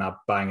 I'm not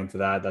buying into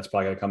that. That's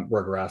probably going to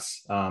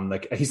regress.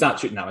 Like he's not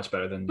shooting that much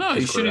better than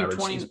he's shooting average.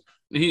 20.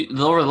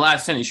 Over the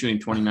last 10, he's shooting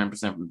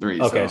 29% from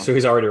three. Okay. So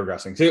he's already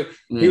regressing. So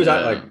he was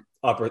at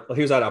upper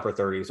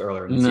 30s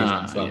earlier in the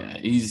season. So. Yeah.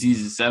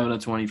 He's 7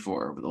 of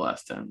 24 over the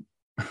last 10.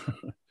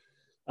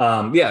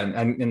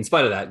 And in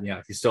spite of that,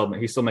 he's still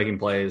making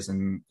plays.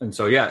 And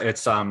so,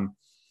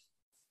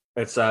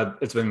 it's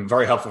been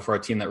very helpful for a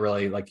team that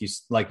really, like you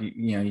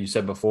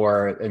said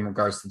before, in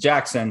regards to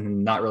Jackson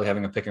and not really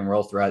having a pick and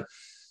roll threat.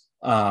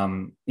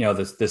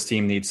 This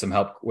team needs some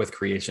help with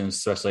creations,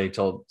 especially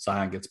until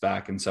Zion gets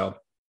back. And so,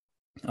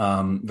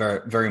 very,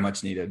 very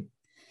much needed.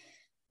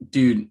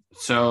 Dude,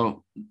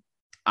 so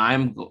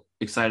I'm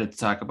excited to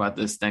talk about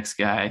this next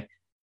guy.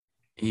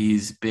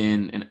 He's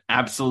been an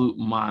absolute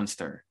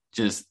monster,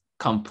 just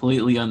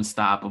completely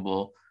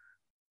unstoppable.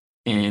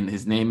 And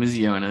his name is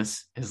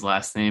Jonas. His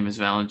last name is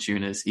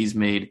Valanciunas. He's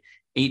made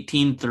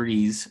 18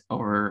 threes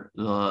over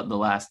the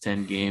last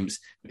 10 games,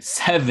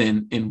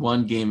 7 in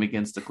one game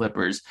against the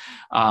Clippers,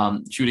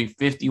 shooting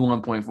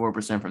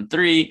 51.4% from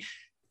three.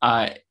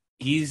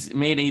 He's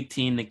made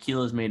 18.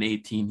 Nikhil has made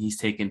 18. He's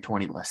taken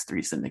 20 less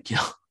threes than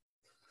Nikhil.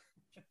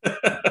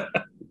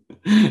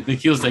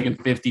 Nikhil's taken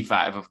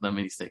 55 of them,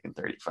 and he's taken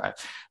 35.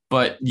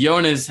 But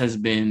Jonas has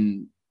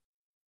been,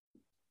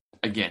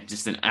 again,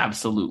 just an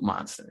absolute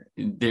monster.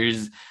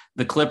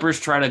 The Clippers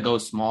try to go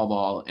small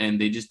ball, and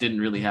they just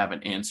didn't really have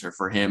an answer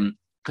for him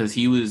because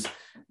he was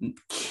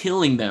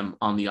killing them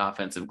on the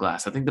offensive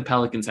glass. I think the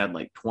Pelicans had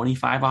like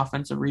 25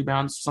 offensive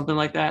rebounds, something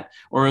like that.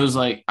 Or it was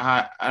like,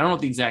 I don't know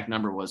what the exact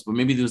number was, but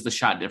maybe there was the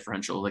shot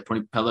differential. Like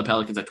the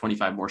Pelicans had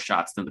 25 more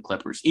shots than the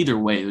Clippers. Either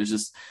way, it was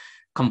just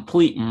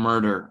complete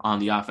murder on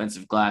the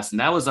offensive glass. And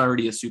that was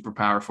already a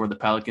superpower for the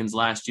Pelicans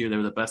last year. They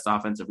were the best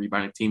offensive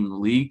rebounding team in the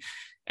league.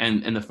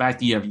 And the fact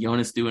that you have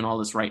Jonas doing all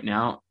this right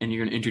now, and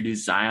you're going to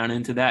introduce Zion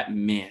into that,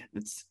 man,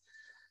 it's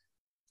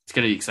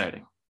going to be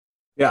exciting.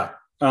 Yeah.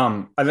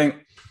 I think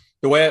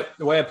the way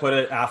I put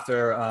it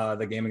after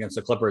the game against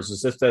the Clippers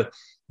is just that,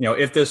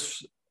 if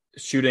this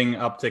shooting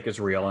uptick is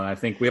real, and I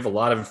think we have a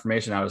lot of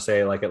information now to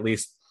say, like, at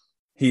least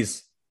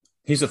he's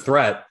a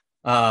threat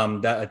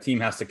that a team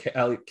has to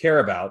care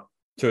about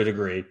to a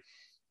degree.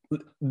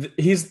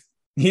 He's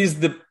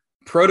the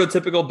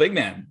prototypical big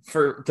man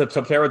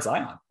to pair with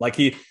Zion. Like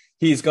he'll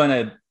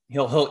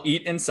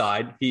eat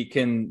inside.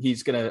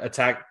 He's gonna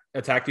attack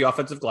the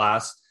offensive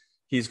glass.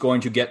 He's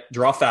going to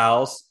draw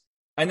fouls.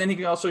 And then he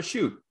can also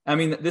shoot. I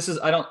mean,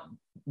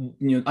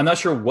 I'm not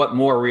sure what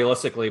more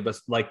realistically, but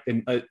like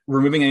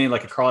removing any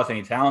like a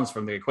Karl-Anthony Towns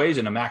from the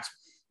equation,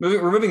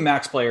 removing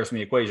max players from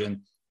the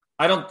equation.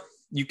 I don't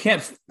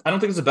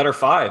think it's a better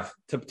five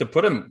to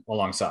put him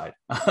alongside,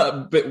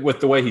 but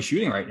with the way he's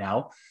shooting right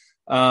now.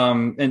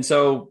 And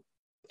so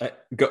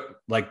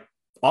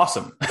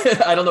awesome.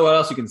 I don't know what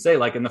else you can say.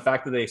 Like, in the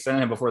fact that they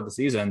extended him before the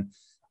season,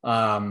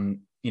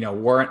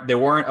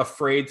 weren't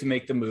afraid to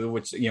make the move,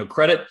 which,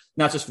 credit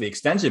not just for the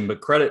extension,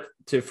 but credit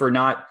for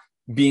not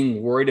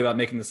being worried about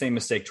making the same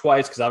mistake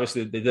twice. Cause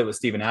obviously they did it with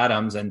Steven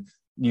Adams, and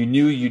you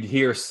knew you'd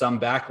hear some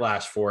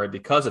backlash for it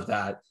because of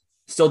that.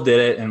 Still did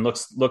it, and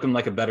looking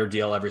like a better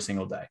deal every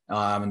single day.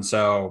 And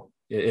so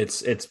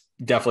it's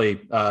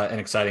definitely an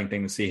exciting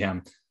thing to see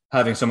him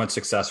having so much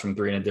success from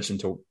three, in addition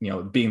to,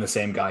 being the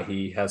same guy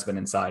he has been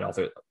inside all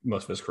through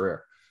most of his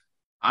career.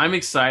 I'm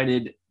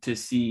excited to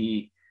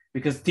see,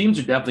 because teams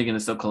are definitely going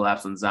to still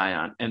collapse on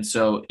Zion. And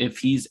so if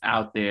he's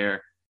out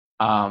there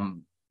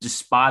just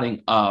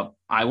spotting up,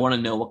 I want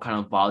to know what kind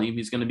of volume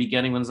he's going to be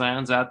getting when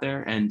Zion's out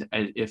there. And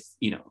if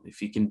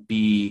he can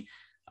be,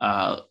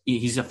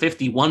 he's a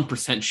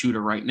 51%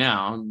 shooter right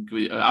now.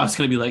 I was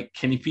going to be like,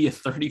 can he be a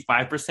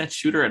 35%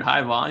 shooter at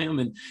high volume?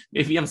 And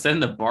maybe I'm setting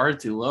the bar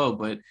too low,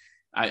 but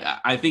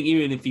I think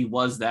even if he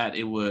was that,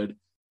 it would.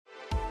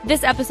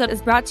 This episode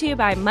is brought to you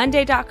by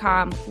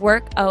Monday.com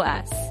Work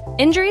OS.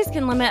 Injuries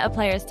can limit a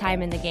player's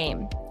time in the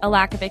game. A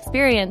lack of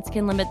experience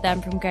can limit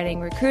them from getting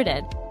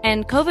recruited.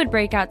 And COVID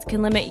breakouts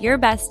can limit your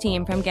best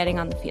team from getting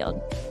on the field.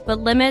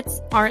 But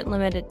limits aren't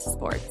limited to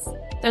sports.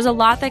 There's a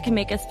lot that can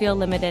make us feel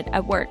limited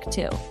at work,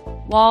 too.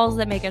 Walls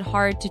that make it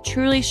hard to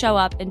truly show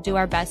up and do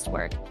our best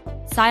work.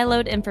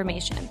 Siloed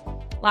information.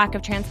 Lack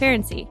of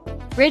transparency.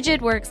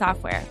 Rigid work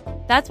software.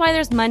 That's why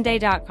there's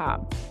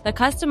Monday.com, the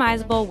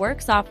customizable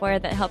work software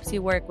that helps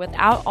you work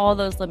without all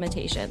those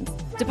limitations.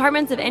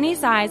 Departments of any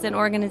size and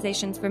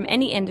organizations from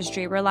any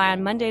industry rely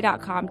on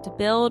Monday.com to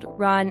build,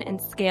 run, and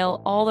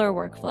scale all their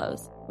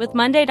workflows. With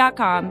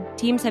Monday.com,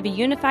 teams have a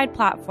unified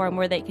platform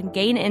where they can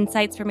gain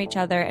insights from each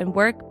other and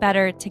work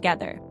better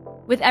together.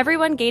 With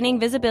everyone gaining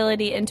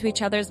visibility into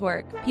each other's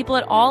work, people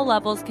at all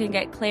levels can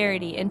get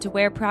clarity into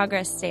where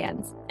progress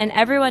stands, and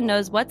everyone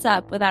knows what's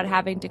up without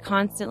having to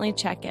constantly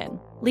check in.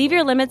 Leave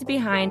your limits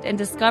behind and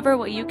discover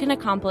what you can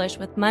accomplish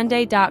with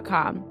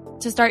Monday.com.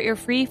 To start your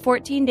free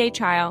 14-day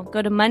trial,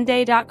 go to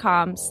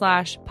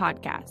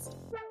Monday.com/podcast.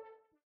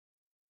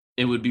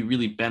 It would be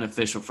really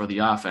beneficial for the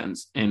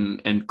offense,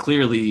 and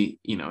clearly,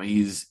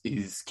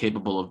 he's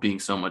capable of being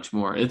so much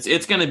more.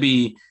 It's going to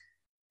be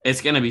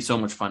so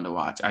much fun to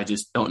watch. I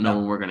just don't know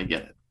when we're going to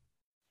get it.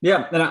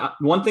 Yeah, and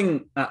one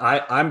thing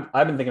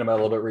I've been thinking about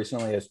a little bit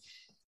recently is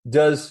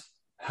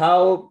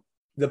how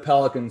the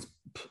Pelicans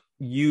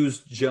use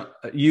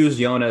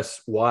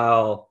Jonas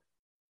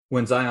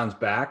when Zion's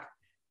back.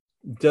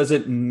 Does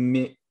it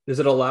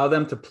allow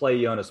them to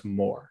play Jonas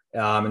more?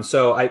 And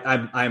so I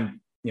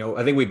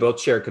think we both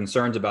share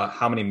concerns about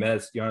how many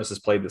minutes Jonas has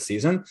played this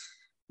season,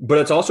 but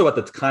it's also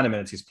about the kind of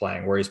minutes he's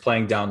playing, where he's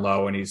playing down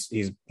low and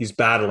he's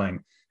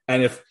battling.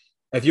 And if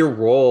your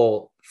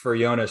role for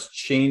Jonas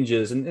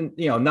changes, and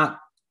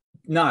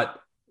not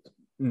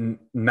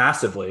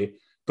massively,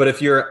 but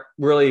if you're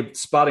really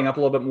spotting up a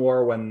little bit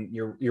more when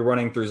you're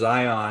running through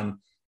Zion,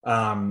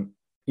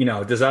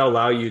 does that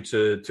allow you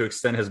to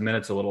extend his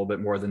minutes a little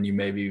bit more than you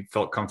maybe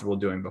felt comfortable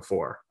doing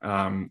before?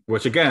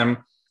 Which again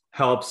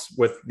helps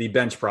with the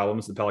bench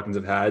problems the Pelicans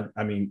have had.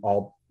 I mean,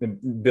 all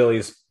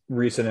Billy's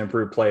recent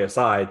improved play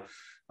aside,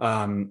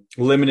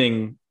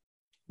 limiting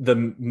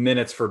the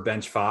minutes for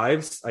bench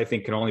fives, I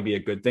think, can only be a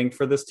good thing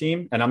for this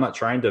team. And I'm not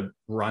trying to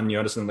run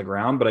Jonas in the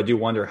ground, but I do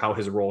wonder how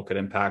his role could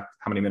impact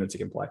how many minutes he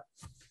can play.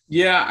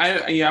 Yeah,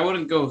 I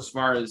wouldn't go as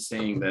far as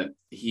saying that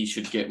he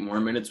should get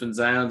more minutes when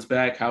Zion's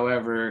back.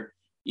 However,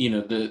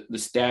 the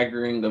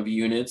staggering of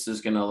units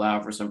is going to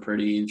allow for some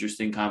pretty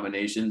interesting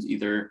combinations.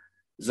 Either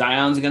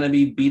Zion's going to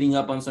be beating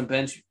up on some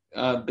bench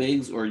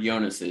bigs, or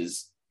Jonas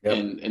is. Yep.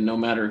 And no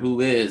matter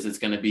who is, it's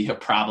going to be a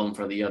problem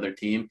for the other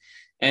team.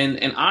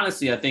 And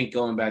honestly, I think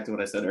going back to what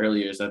I said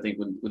earlier is I think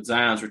with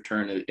Zion's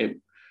return, it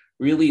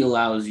really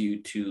allows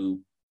you to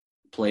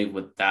play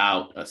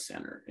without a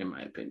center, in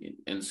my opinion.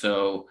 And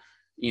so,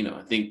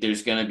 I think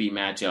there's going to be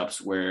matchups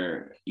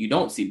where you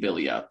don't see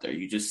Billy out there.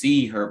 You just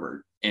see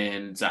Herbert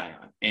and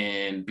Zion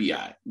and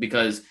BI,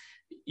 because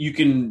you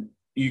can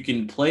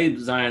play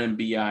Zion and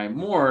BI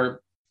more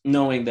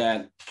knowing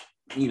that,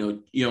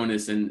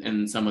 Jonas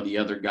and some of the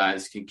other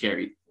guys can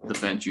carry the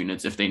bench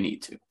units if they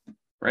need to.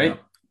 Right.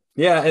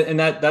 Yeah. And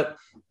that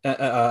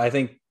I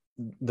think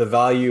the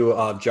value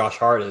of Josh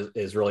Hart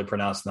is really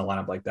pronounced in the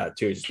lineup like that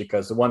too, just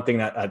because the one thing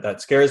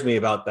that scares me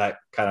about that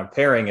kind of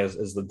pairing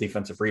is the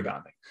defensive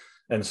rebounding.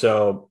 And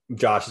so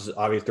Josh is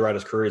obviously throughout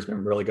his career has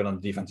been really good on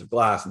the defensive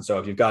glass. And so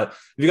if you've got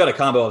a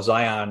combo of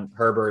Zion,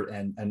 Herbert,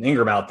 and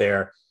Ingram out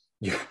there,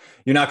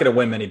 you're not going to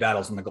win many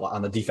battles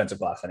on the defensive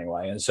glass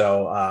anyway. And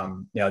so,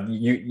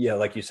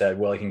 like you said,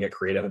 Willie can get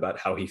creative about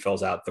how he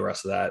fills out the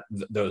rest of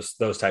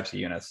those types of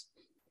units.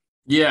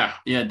 Yeah,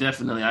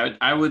 definitely.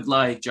 I would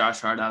like Josh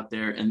Hart out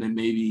there, and then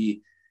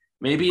maybe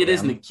it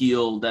is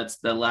Nikhil. That's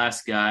the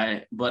last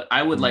guy, but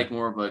I would like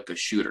more of a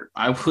shooter.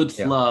 I would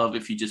love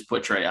if you just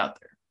put Trey out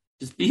there.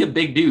 Just be a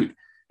big dude,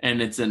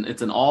 and it's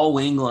an all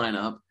wing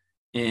lineup,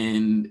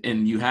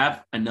 and you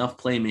have enough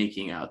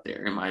playmaking out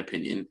there, in my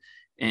opinion.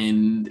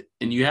 And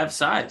you have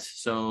size.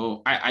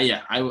 So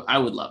I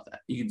would love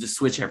that. You could just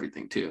switch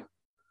everything too.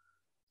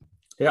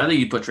 Yeah. I think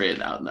you put Trey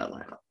out in that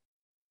lineup.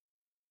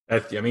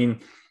 I mean,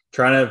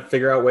 trying to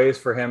figure out ways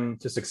for him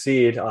to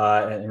succeed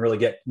and really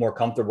get more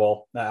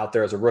comfortable out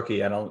there as a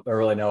rookie. I don't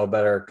really know a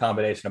better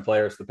combination of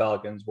players for the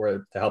Pelicans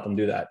to help him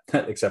do that,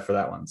 except for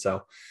that one.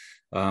 So,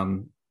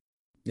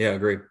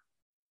 agree.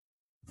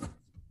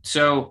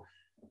 So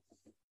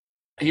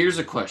here's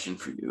a question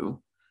for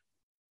you.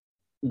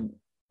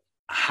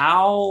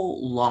 How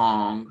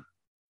long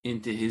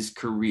into his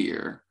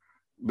career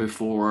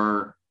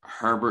before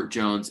Herbert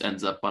Jones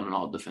ends up on an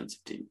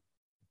all-defensive team?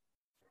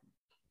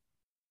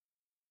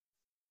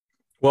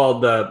 Well,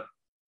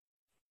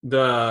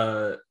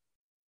 the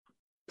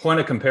point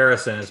of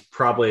comparison is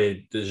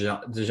probably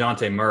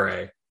DeJounte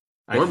Murray.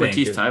 Or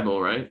Matisse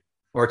Thybulle, right?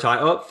 Or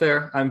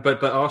fair.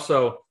 But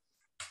also,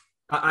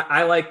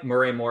 I like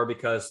Murray more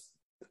because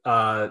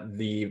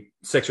the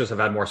Sixers have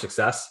had more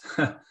success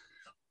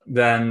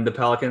than the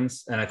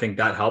Pelicans, and I think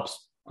that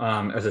helps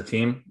as a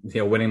team.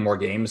 Winning more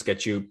games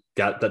got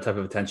that type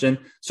of attention.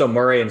 So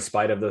Murray, in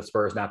spite of the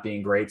Spurs not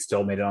being great,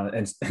 still made it on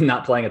and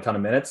not playing a ton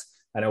of minutes.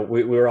 I know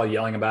we were all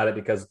yelling about it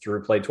because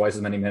Drew played twice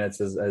as many minutes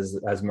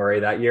as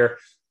Murray that year.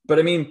 But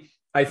I mean,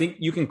 I think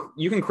you can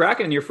crack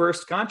it in your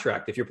first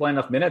contract if you're playing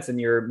enough minutes and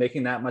you're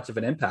making that much of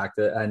an impact.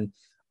 And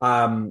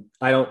I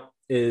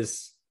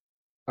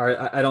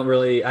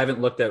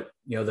haven't looked at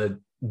the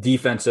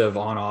defensive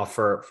on off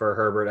for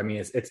Herbert. I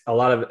mean, it's a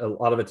lot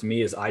of it to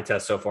me is eye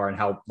test so far, and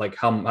how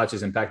much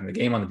is impacting the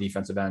game on the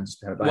defensive end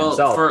just by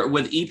himself.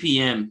 With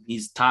EPM,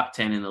 he's top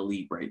 10 in the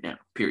league right now.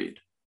 Period.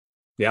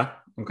 Yeah.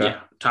 Okay. Yeah,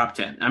 top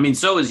 10. I mean,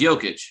 so is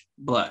Jokic,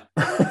 but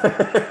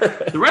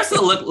the rest of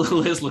the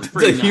list looks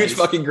pretty nice. It's a huge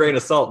fucking grain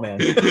of salt, man.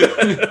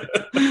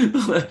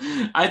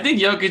 I think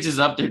Jokic is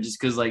up there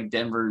just because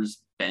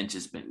Denver's bench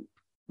has been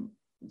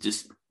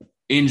just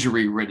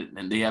injury ridden,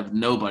 and they have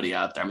nobody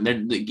out there. I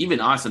mean, even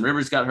Austin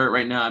Rivers got hurt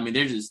right now. I mean,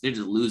 they're just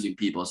losing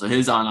people. So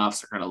his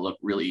on-offs are going to look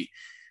really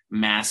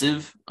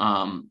massive,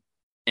 and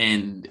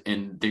they're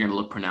going to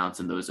look pronounced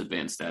in those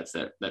advanced stats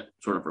that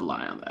sort of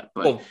rely on that.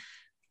 But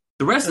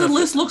the rest of the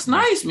list looks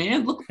nice,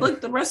 man. Look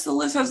like the rest of the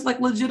list has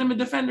legitimate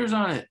defenders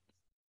on it.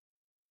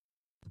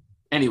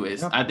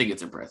 Anyways, I think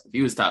it's impressive.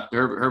 He was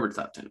Herbert's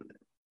top 10.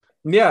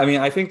 Yeah, I mean,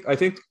 I think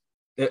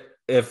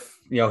if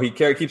he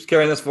keeps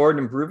carrying this forward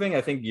and improving,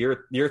 I think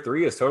year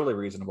 3 is totally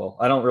reasonable.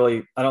 I don't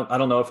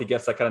know if he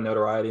gets that kind of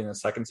notoriety in the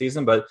second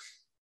season, but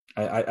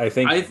I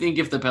think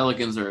if the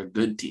Pelicans are a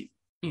good team,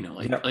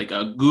 like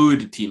a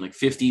good team, like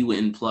 50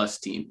 win plus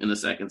team in the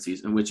second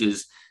season, which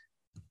is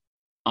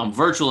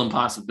virtual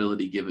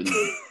impossibility given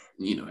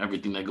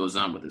everything that goes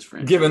on with his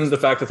franchise. Given the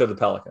fact that they're the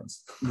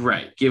Pelicans.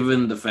 Right.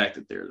 Given the fact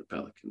that they're the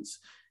Pelicans.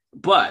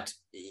 But,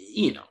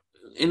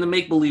 in the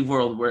make-believe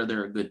world where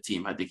they're a good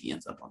team, I think he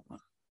ends up on one.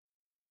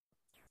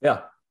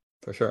 Yeah,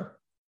 for sure.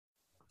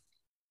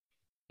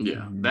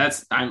 Yeah,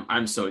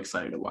 I'm so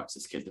excited to watch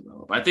this kid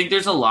develop. I think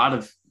there's a lot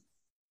of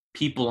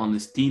people on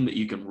this team that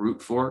you can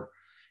root for.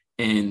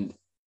 And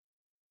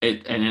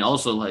it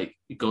also it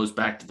goes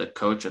back to the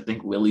coach. I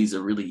think Willie's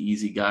a really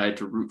easy guy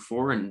to root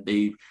for, and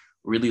they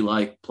really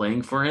like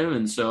playing for him.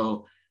 And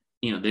so,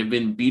 they've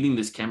been beating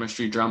this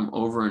chemistry drum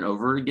over and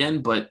over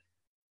again, but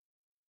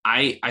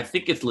I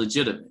think it's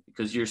legitimate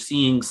because you're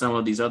seeing some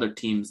of these other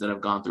teams that have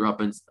gone through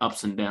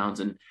ups and downs,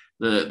 and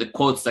the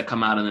quotes that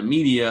come out in the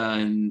media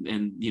and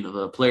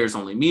the players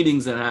only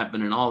meetings that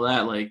happen and all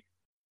that,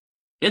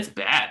 it's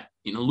bad.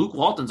 Luke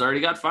Walton's already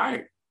got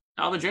fired.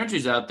 Alvin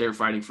Gentry's out there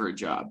fighting for a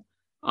job.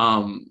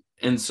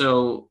 And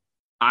so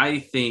I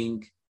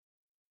think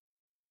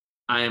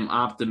I am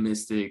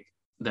optimistic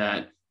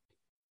that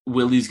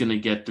Willie's going to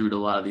get through to a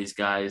lot of these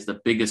guys. The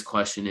biggest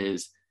question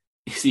is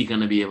he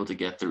going to be able to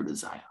get through to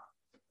Zion?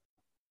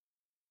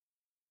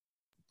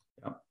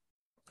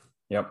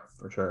 Yep,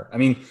 for sure. I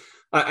mean,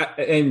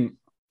 and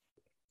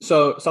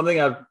so something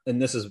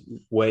and this is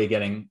way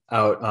got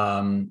out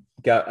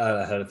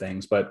ahead of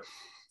things, but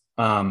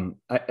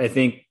I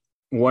think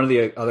one of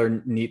the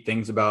other neat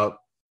things about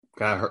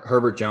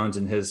Herbert Jones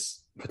and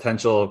his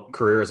potential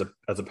career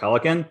as a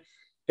Pelican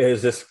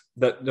is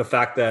the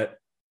fact that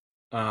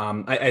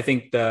I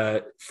think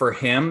that for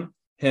him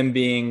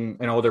being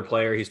an older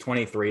player, he's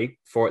 23,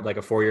 for like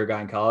a 4-year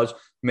guy in college,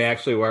 may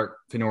actually work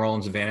to New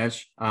Orleans'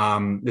 advantage.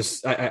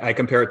 I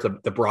compare it to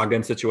the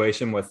Brogdon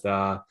situation with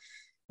and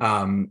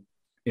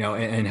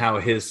how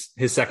his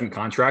second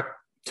contract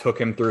took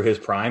him through his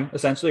prime,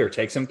 essentially, or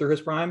takes him through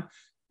his prime.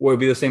 Would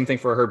be the same thing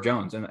for Herb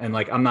Jones. And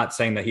like, I'm not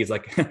saying that he's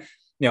like,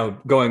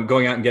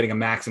 going out and getting a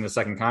max in the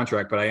second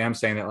contract, but I am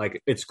saying that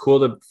like, it's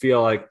cool to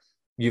feel like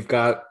you've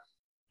got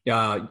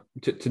to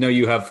know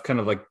you have kind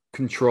of like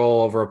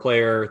control over a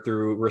player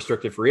through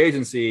restricted free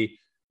agency,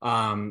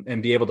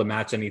 and be able to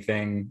match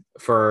anything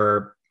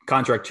for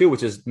contract 2,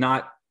 which is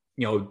not,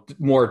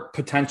 more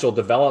potential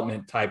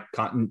development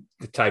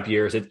type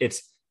years.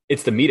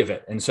 It's the meat of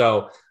it. And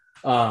so,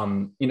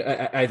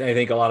 I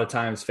think a lot of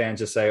times fans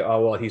just say,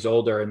 oh, well, he's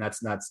older and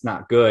that's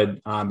not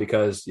good,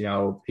 because,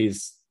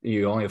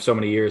 you only have so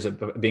many years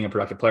of being a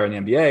productive player in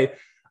the NBA.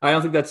 I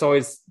don't think that's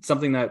always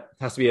something that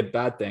has to be a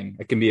bad thing.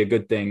 It can be a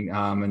good thing.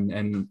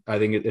 And I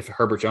think if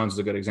Herbert Jones is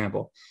a good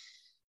example.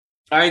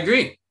 I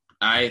agree.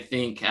 I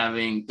think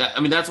having that,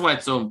 that's why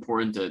it's so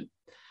important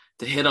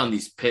to hit on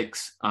these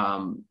picks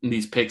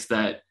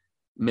that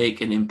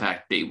make an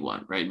impact day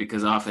one, right?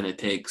 Because often it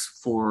takes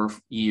 4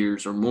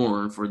 years or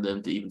more for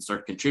them to even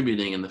start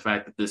contributing. And the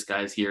fact that this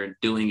guy's here and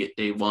doing it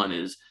day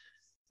one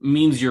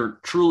means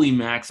you're truly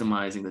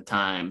maximizing the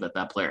time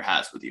that player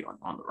has with you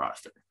on the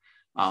roster.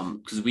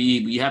 Because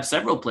we have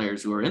several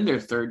players who are in their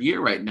 3rd year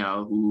right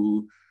now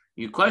who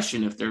you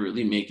question if they're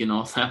really making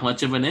all that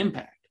much of an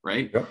impact,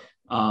 right? Yep.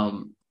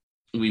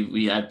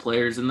 We had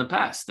players in the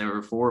past that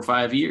were 4 or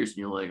 5 years, and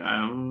you're like, I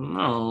don't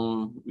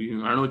know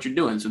what you're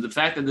doing. So the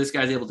fact that this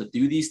guy's able to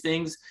do these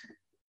things,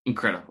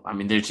 incredible.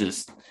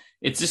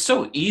 it's just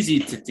so easy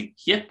to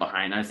get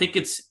behind. I think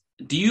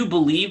do you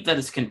believe that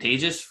it's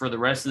contagious for the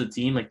rest of the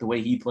team, like the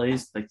way he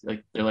plays? Like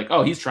they're like,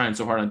 oh, he's trying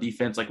so hard on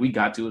defense, like we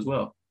got to as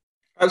well.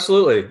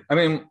 Absolutely.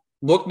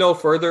 Look no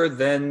further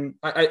than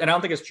I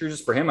don't think it's true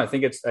just for him. I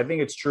think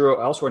it's true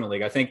elsewhere in the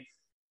league. I think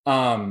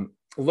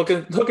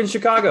look in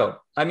Chicago.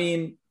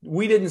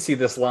 We didn't see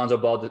this Lonzo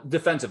Ball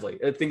defensively.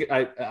 I think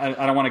I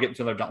don't want to get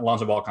into the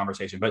Lonzo Ball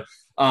conversation, but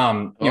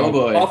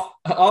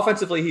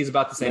offensively, he's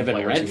about the same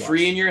player. Rent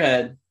free in your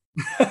head.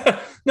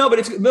 No, but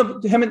it's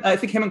him. And I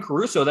think him and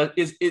Caruso.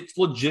 It's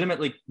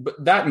legitimately,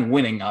 but that and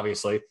winning,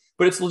 obviously,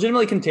 but it's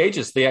legitimately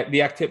contagious. The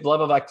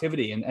level of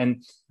activity,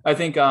 and I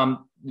think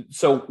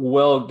so.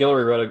 Will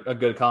Guillory wrote a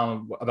good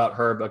column about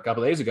Herb a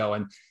couple of days ago,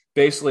 and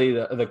basically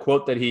the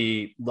quote that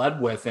he led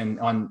with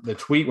and on the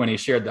tweet when he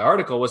shared the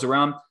article was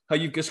around how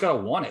you just got to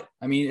want it.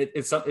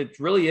 It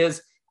really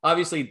is.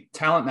 Obviously,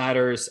 talent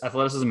matters,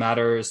 athleticism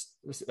matters,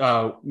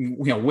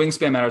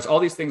 wingspan matters. All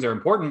these things are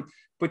important,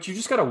 but you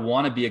just got to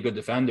want to be a good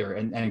defender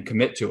and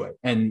commit to it.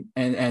 And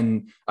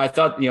I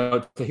thought,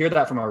 to hear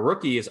that from a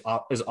rookie is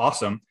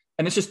awesome.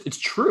 And it's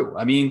true.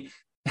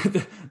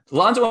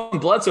 Lonzo and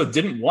Bledsoe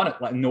didn't want it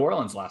like New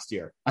Orleans last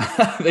year.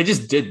 They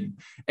just didn't.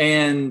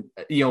 And,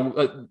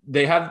 Lonzo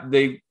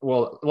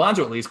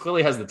at least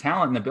clearly has the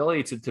talent and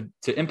ability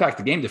to impact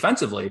the game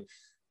defensively.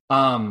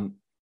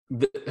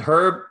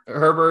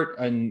 Herbert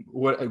and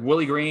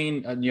Willie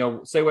Green, and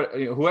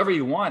whoever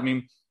you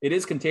want. It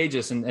is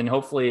contagious, and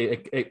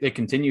hopefully it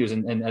continues.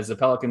 And as the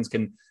Pelicans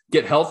can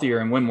get healthier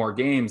and win more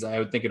games, I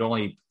would think that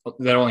only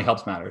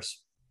helps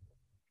matters.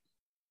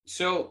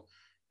 So,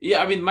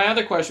 yeah, my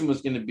other question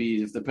was going to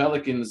be if the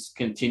Pelicans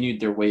continued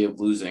their way of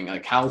losing,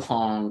 like how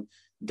long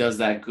does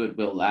that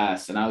goodwill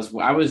last? And I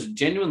was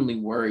genuinely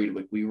worried,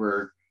 like we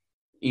were,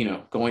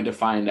 going to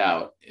find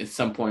out at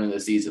some point in the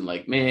season,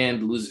 like, man,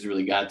 the losers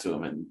really got to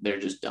them and they're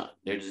just done.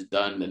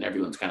 And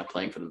everyone's kind of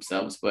playing for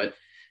themselves. But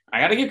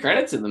I got to give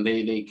credit to them.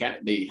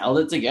 They held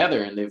it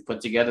together, and they've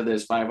put together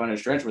this 500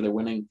 stretch where they're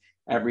winning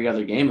every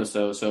other game or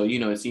so. So,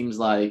 it seems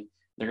like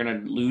they're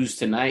going to lose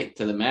tonight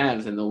to the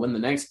Mavs and they'll win the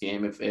next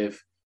game if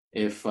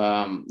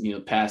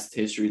past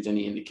history is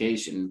any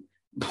indication.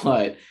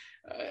 But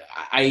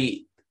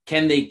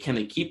can they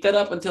keep that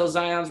up until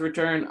Zion's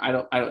return? I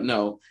don't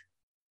know.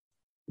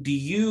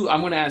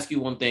 I'm going to ask you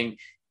one thing.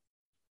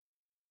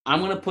 I'm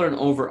going to put an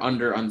over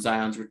under on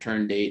Zion's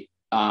return date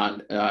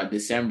on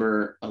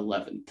December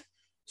 11th.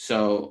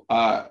 So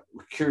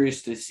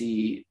curious to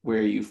see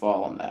where you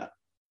fall on that.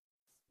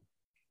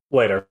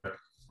 Later?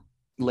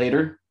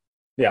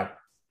 Yeah.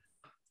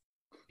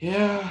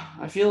 Yeah,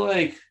 I feel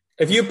like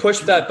if you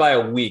pushed that by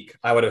a week,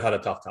 I would have had a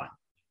tough time.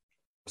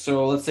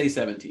 So let's say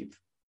 17th.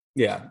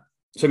 Yeah.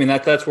 So I mean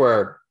that's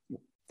where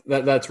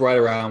that's right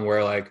around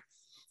where like,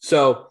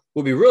 so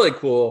would be really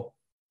cool.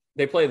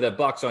 They play the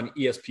Bucks on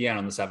ESPN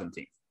on the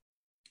 17th.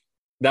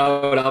 That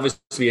would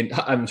obviously be,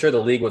 I'm sure the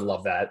league would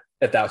love that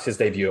if that was his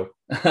debut.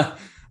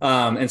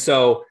 And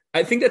so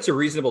I think that's a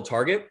reasonable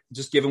target,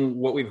 just given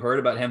what we've heard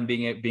about him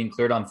being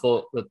cleared on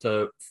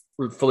to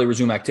fully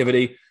resume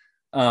activity.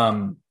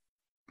 And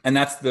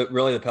that's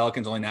really the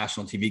Pelicans' only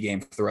national TV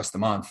game for the rest of the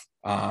month.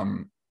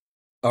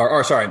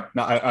 Or sorry,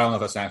 no, I don't know if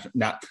that's national.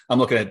 Not, I'm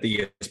looking at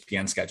the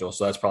ESPN schedule,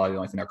 so that's probably the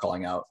only thing they're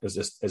calling out is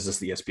this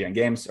the ESPN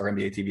games or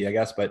NBA TV, I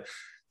guess. But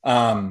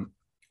oh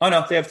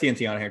no, they have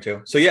TNT on here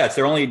too. So yeah, it's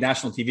their only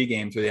national TV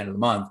game through the end of the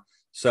month.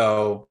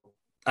 So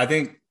I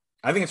think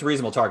it's a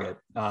reasonable target.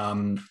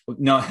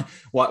 No,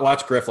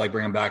 watch Griff like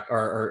bring him back,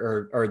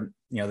 or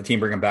the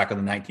team bring him back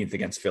on the 19th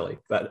against Philly.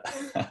 But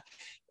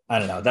I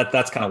don't know.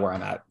 That's kind of where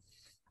I'm at.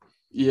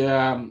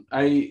 Yeah,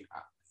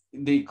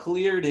 they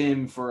cleared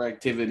him for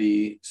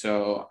activity,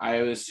 so I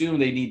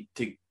assume he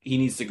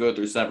needs to go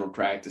through several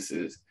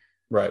practices.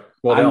 Right.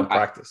 Well, they don't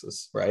practice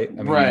this, right? I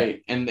mean,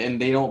 right. And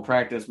they don't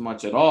practice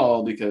much at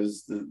all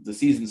because the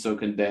season's so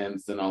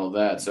condensed and all of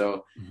that.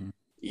 So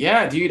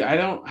yeah, dude, I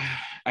don't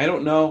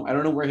know. I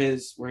don't know where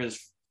his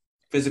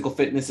physical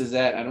fitness is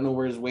at. I don't know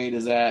where his weight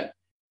is at.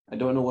 I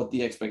don't know what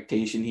the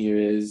expectation here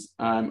is.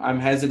 I'm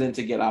hesitant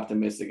to get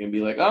optimistic and be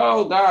like,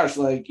 oh gosh,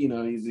 like,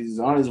 he's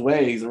on his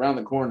way. He's around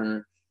the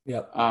corner.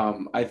 Yep.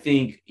 I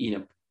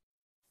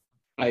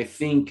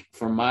think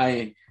for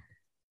my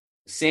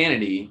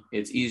sanity,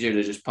 it's easier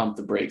to just pump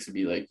the brakes and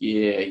be like,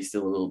 yeah, he's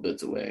still a little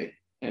bit away,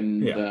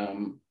 and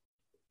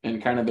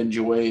kind of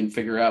enjoy and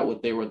figure out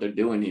what they're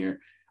doing here.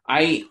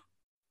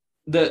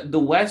 The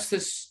West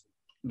has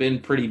been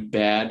pretty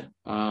bad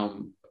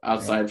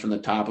outside from the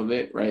top of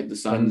it, right? The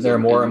Suns, and there are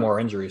more and more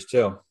injuries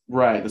too.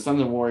 Right. The Suns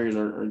and Warriors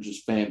are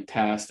just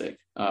fantastic.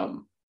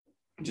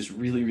 Just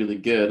really, really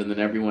good. And then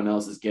everyone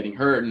else is getting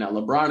hurt. And now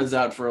LeBron is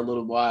out for a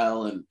little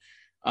while. And,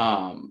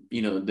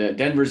 the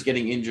Denver's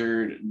getting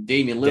injured.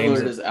 Damian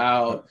Lillard is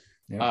out.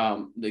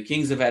 Yeah. The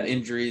Kings have had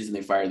injuries and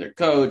they fired their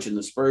coach, and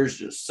the Spurs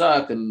just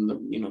suck. And,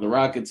 the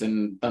Rockets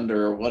and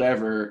Thunder or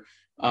whatever.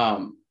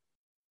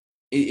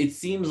 It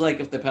seems like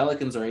if the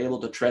Pelicans are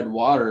able to tread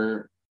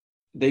water,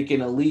 they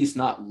can at least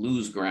not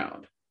lose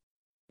ground.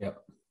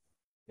 Yep.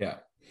 Yeah.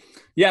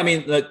 Yeah. I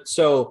mean,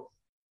 so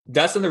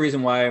that's the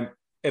reason why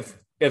if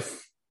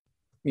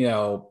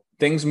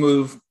things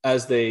move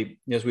as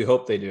we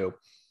hope they do,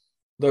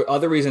 the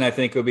other reason I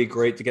think it would be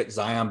great to get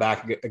Zion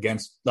back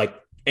against, like,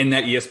 in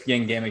that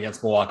ESPN game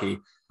against Milwaukee.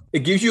 It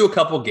gives you a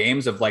couple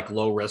games of like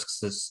low risk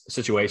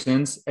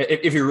situations.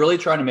 If you're really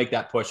trying to make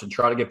that push and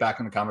try to get back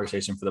in the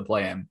conversation for the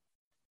play-in,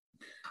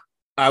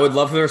 I would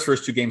love for those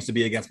first two games to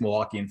be against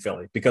Milwaukee and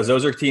Philly, because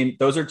those are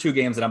two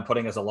games that I'm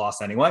putting as a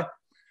loss anyway,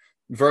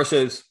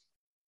 versus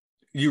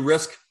you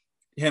risk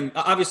him.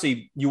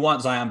 Obviously you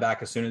want Zion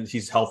back as soon as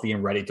he's healthy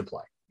and ready to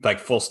play, like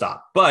full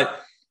stop. But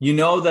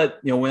that,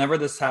 whenever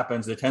this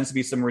happens, there tends to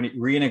be some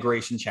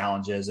reintegration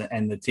challenges,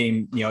 and the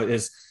team,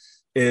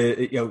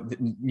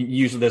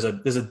 usually there's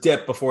a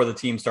dip before the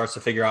team starts to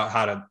figure out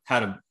how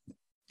to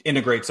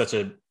integrate such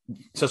a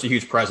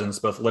huge presence,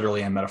 both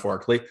literally and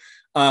metaphorically.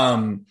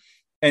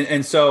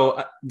 And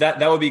so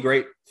that would be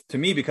great to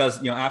me,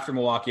 because, after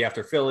Milwaukee,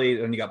 after Philly,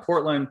 then you got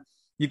Portland,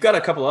 you've got a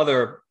couple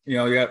other, you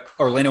got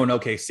Orlando and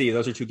OKC.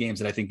 Those are two games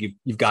that I think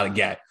you've got to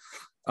get.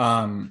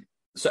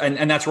 So,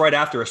 and that's right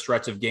after a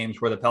stretch of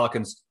games where the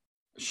Pelicans,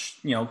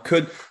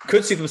 could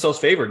see themselves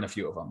favored in a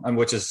few of them, and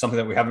which is something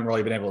that we haven't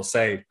really been able to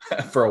say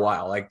for a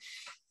while, like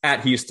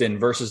at Houston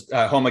versus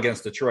home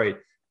against Detroit,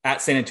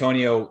 at San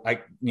Antonio,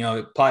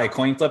 probably a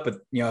coin flip, but,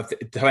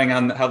 depending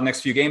on how the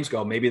next few games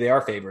go, maybe they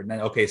are favored, and then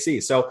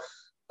OKC. So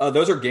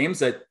those are games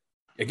that,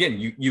 again,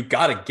 you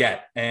got to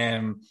get.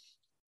 And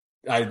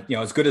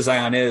as good as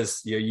Zion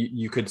is,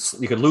 you could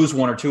lose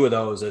one or two of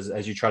those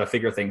as you try to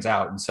figure things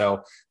out. And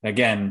so,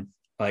 again,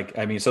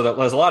 so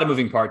there's a lot of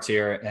moving parts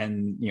here,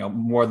 and,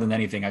 more than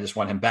anything, I just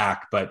want him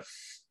back. But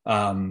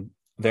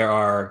there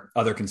are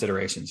other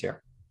considerations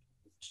here.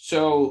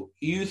 So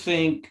you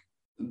think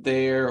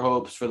their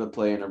hopes for the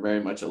play-in are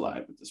very much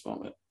alive at this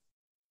moment?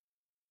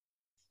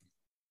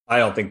 I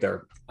don't think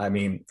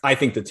I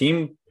think the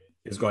team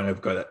is going to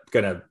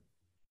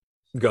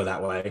go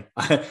that way.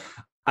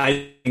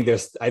 I think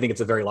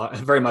it's a very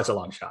much a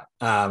long shot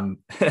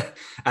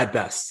at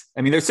best.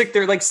 I mean,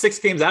 they're like 6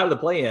 games out of the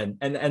play-in,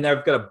 and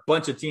they've got a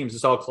bunch of teams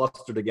just all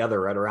clustered together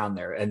right around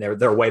there, and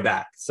they're way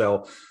back.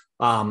 So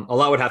a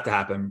lot would have to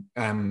happen,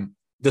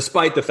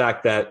 despite the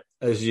fact that,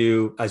 as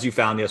you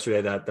found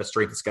yesterday, that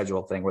strength of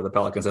schedule thing, where the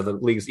Pelicans have the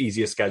league's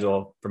easiest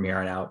schedule from here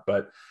on out,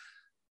 but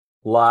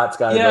lots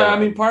got to go. I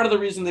mean, part of the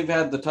reason they've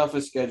had the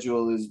toughest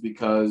schedule is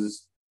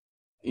because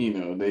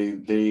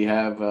they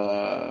have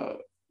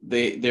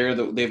they've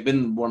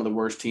been one of the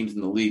worst teams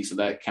in the league, so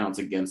that counts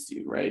against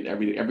you, right?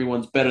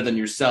 Everyone's better than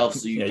yourself,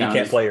 so you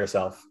can't play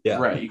yourself. Yeah,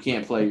 right. You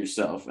can't play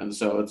yourself, and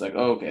so it's like,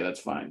 okay,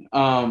 that's fine.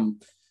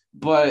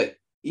 But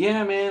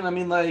Yeah, man. I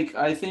mean, like,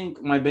 I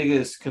think my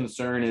biggest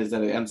concern is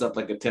that it ends up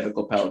like a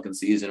typical Pelican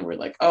season where,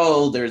 like,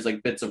 oh, there's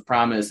like bits of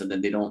promise, and then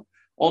they don't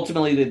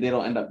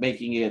end up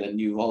making it. And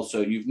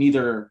you've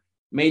neither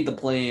made the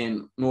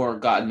plan nor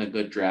gotten a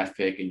good draft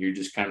pick, and you're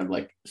just kind of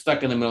like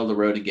stuck in the middle of the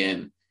road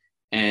again.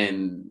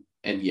 And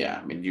yeah,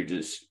 I mean, you're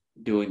just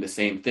doing the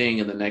same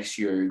thing. And the next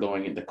year, you're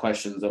going into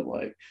questions of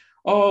like,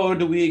 oh,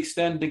 do we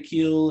extend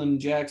Nikhil and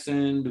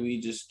Jackson? Do we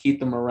just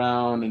keep them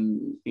around and,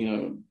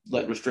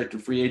 let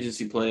restricted free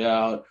agency play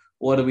out?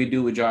 What do we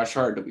do with Josh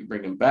Hart? Do we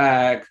bring him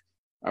back?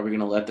 Are we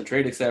going to let the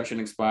trade exception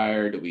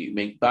expire? Do we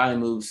make buy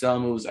moves, sell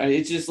moves?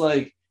 It's just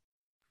like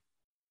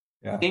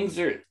things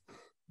are.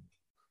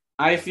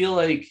 I feel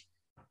like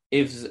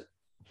if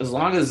as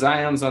long as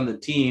Zion's on the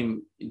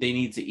team, they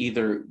need to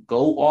either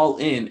go all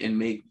in and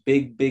make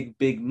big, big,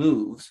 big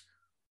moves,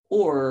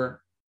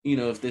 or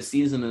if this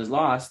season is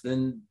lost,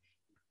 then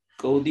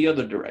go the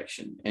other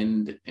direction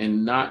and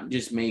not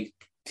just make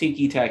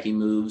tinky tacky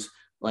moves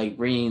like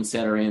bringing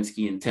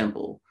Satoransky and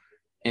Temple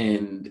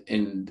and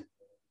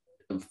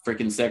a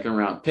freaking second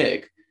round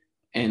pick,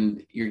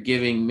 and you're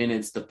giving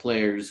minutes to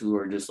players who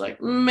are just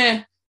like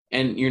meh,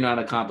 and you're not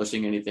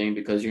accomplishing anything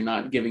because you're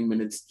not giving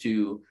minutes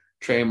to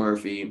Trey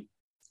Murphy,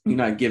 you're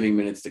not giving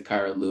minutes to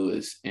Kyra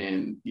Lewis,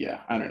 and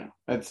yeah, I don't know.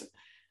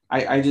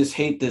 I just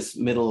hate this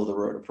middle of the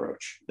road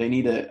approach.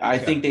 I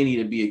think they need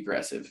to be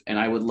aggressive, and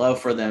I would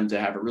love for them to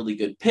have a really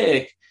good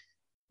pick.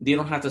 They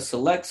don't have to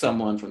select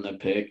someone from the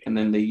pick, and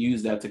then they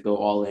use that to go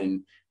all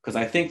in, because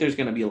I think there's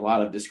going to be a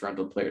lot of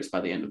disgruntled players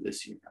by the end of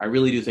this year. I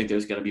really do think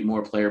there's going to be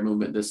more player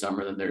movement this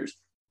summer than there's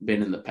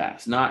been in the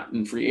past, not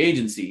in free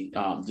agency,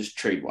 just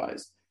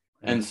trade-wise.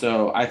 And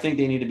so I think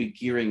they need to be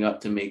gearing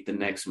up to make the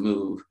next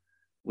move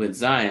with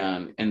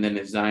Zion, and then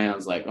if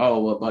Zion's like,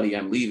 oh, well, buddy,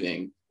 I'm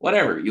leaving,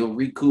 whatever, you'll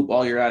recoup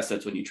all your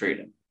assets when you trade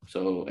him.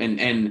 So,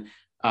 and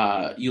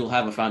you'll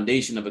have a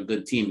foundation of a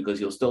good team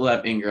because you'll still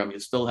have Ingram, you'll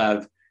still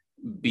have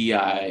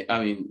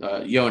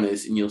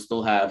Jonas, and you'll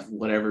still have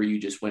whatever you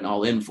just went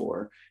all in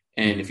for.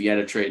 And if you had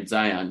to trade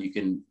Zion, you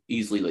can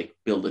easily like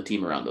build a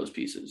team around those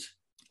pieces.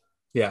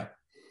 Yeah.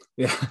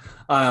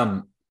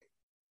 So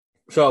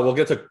we'll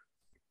get to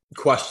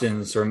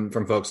questions from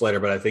folks later,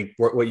 but I think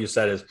what you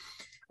said is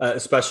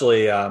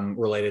especially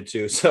related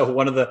to. So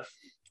one of the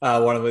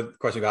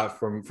questions we got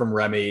from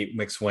Remy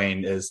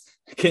McSwain is,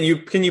 can you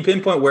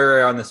pinpoint where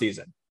we are on the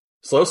season?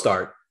 Slow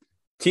start.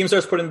 Team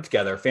starts putting it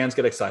together. Fans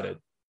get excited.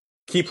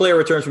 Key player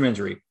returns from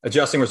injury.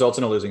 Adjusting results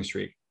in a losing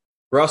streak.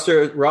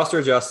 Roster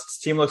adjusts.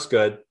 Team looks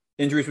good.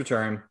 Injuries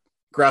return.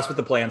 Grasp at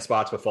the play-in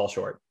spots, but fall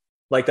short.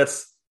 Like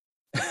that's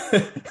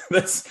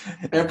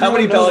everyone how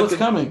many knows what's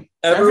coming.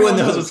 Everyone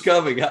knows what's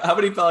coming. How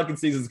many Pelican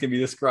seasons can be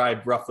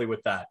described roughly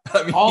with that?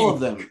 I mean, all of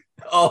them.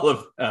 All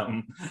of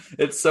them.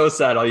 It's so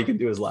sad. All you can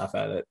do is laugh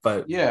at it.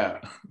 But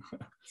yeah,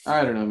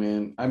 I don't know,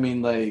 man. I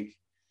mean, like,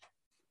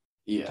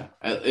 yeah,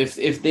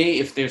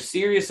 if they're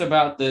serious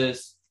about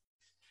this,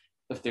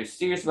 if they're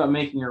serious about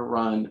making a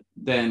run,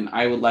 then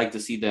I would like to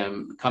see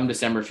them come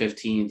December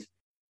 15th,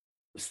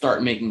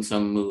 start making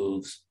some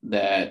moves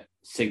that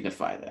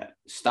signify that.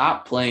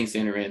 Stop playing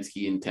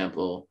Satoransky and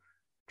Temple.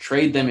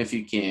 Trade them if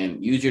you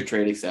can. Use your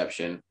trade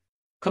exception.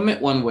 Commit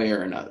one way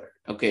or another.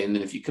 Okay, and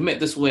then if you commit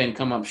this way and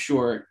come up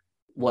short,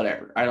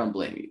 whatever. I don't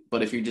blame you.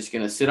 But if you're just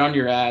going to sit on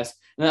your ass.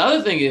 And the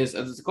other thing is,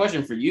 it's a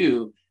question for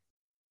you.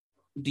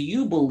 Do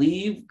you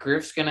believe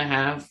Griff's going to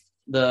have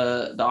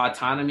the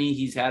autonomy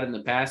he's had in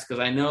the past?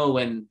 Because I know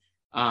when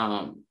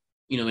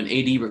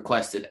AD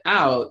requested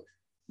out,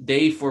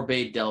 they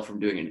forbade Dell from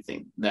doing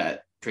anything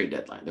that trade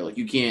deadline. They're like,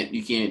 you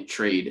can't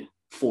trade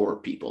for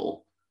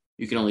people.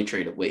 You can only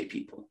trade away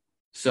people.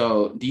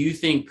 So do you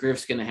think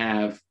Griff's going to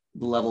have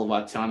the level of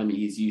autonomy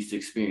he's used to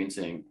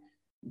experiencing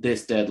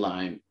this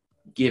deadline,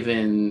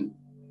 given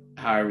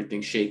how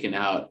everything's shaken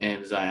out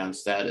and Zion's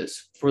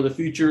status for the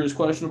future is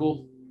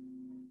questionable?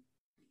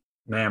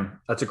 Man,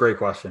 that's a great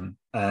question.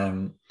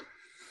 I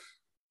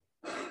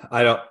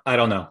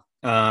don't know.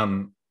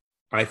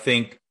 I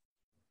think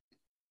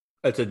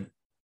it's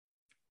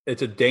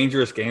a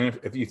dangerous game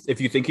if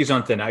you think he's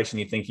on thin ice and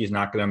you think he's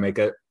not going to make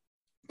it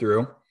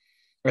through.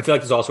 I feel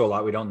like there's also a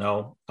lot we don't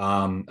know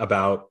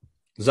about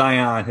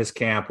Zion, his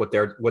camp, what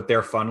they're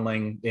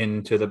funneling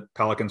into the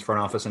Pelicans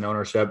front office and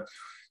ownership.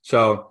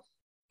 So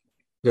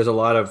there's a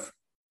lot of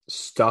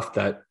stuff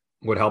that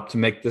would help to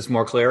make this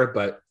more clear,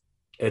 but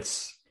I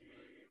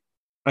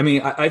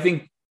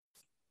think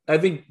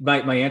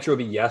my answer would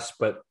be yes,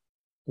 but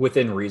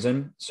within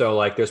reason. So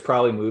like, there's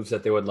probably moves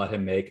that they would let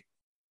him make.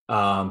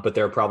 But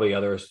there are probably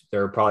others.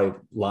 There are probably,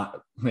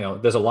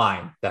 there's a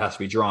line that has to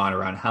be drawn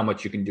around how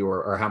much you can do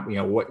or how,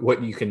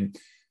 what you can,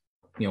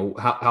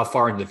 how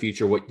far into the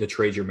future, what the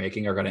trades you're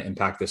making are going to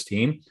impact this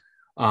team.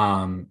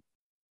 But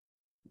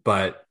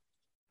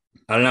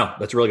I don't know.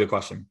 That's a really good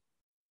question.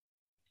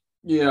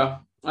 Yeah,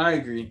 I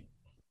agree.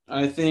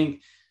 I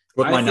think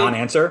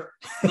non-answer.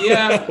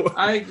 Yeah,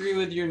 I agree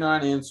with your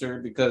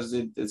non-answer because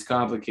it's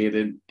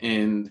complicated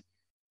and,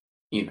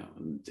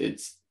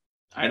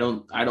 I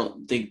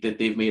don't think that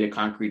they've made a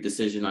concrete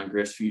decision on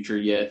Griff's future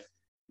yet.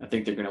 I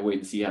think they're going to wait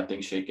and see how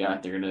things shake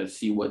out. They're going to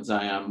see what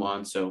Zion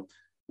wants. So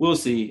we'll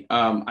see.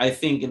 I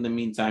think in the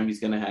meantime, he's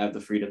going to have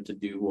the freedom to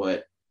do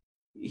what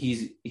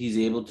he's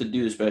able to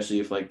do, especially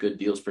if like good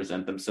deals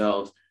present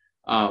themselves.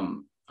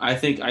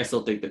 I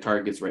still think the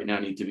targets right now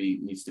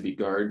needs to be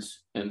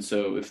guards. And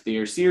so if they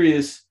are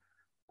serious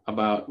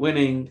about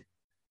winning,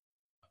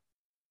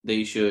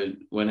 they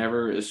should,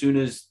 as soon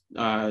as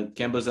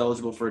Kemba's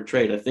eligible for a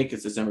trade, I think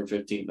it's December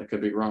 15th. I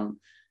could be wrong.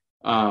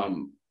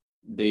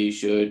 They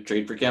should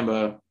trade for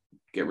Kemba,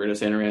 get rid of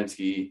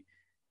Satoransky,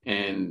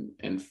 and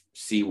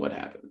see what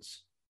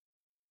happens.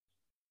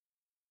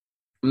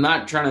 I'm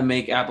not trying to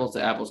make apples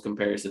to apples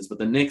comparisons, but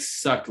the Knicks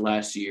sucked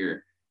last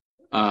year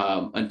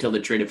until they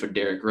traded for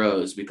Derrick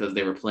Rose because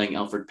they were playing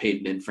Alfred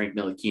Payton and Frank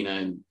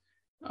Ntilikina and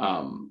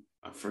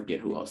I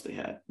forget who else they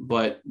had,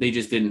 but they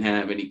just didn't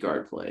have any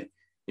guard play.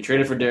 They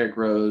traded for Derrick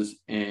Rose,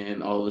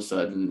 and all of a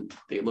sudden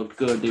they looked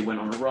good. They went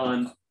on a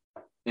run,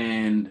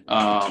 and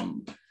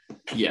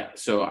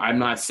so I'm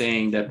not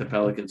saying that the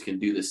Pelicans can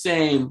do the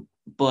same,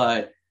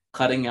 but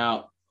cutting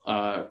out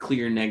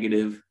clear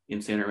negative in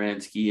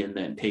Satoransky and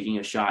then taking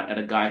a shot at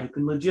a guy who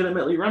can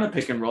legitimately run a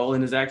pick and roll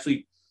and is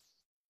actually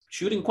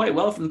shooting quite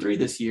well from three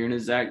this year and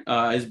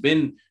has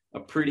been a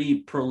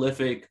pretty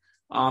prolific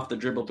off the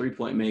dribble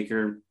 3-point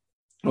maker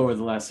over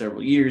the last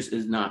several years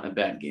is not a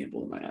bad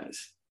gamble in my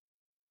eyes.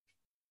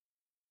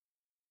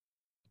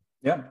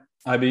 Yeah,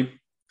 I'd be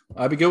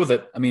good with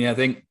it. I mean, I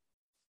think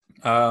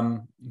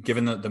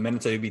given the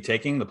minutes that he'd be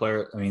taking, the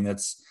player, I mean,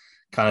 that's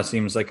kind of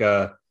seems like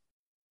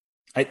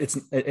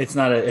it's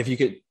not if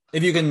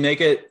you can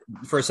make it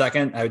for a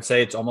second, I would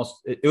say it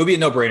would be a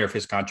no-brainer if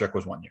his contract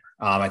was 1 year.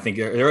 I think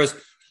there's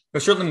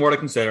certainly more to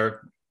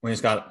consider when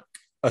he's got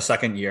a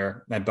second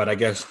year, but I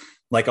guess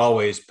like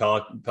always,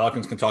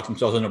 Pelicans can talk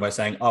themselves into by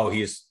saying, oh,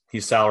 he's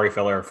salary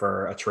filler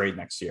for a trade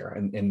next year,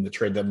 and in the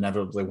trade that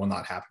inevitably will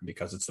not happen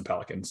because it's the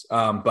Pelicans.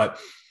 But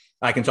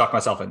I can talk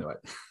myself into it.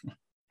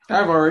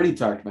 I've already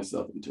talked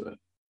myself into it.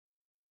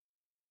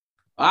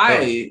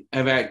 I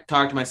have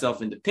talked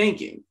myself into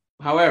tanking.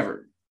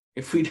 However,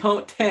 if we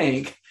don't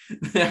tank,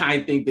 then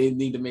I think they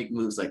need to make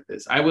moves like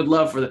this. I would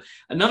love for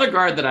another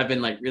guard that I've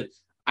been like, really,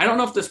 I don't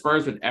know if the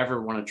Spurs would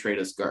ever want to trade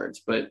us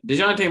guards, but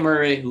DeJounte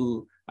Murray,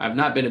 who I've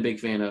not been a big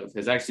fan of,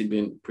 has actually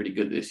been pretty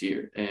good this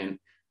year. And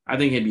I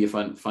think he'd be a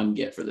fun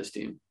get for this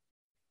team.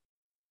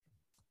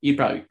 He'd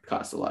probably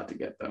cost a lot to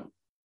get, though.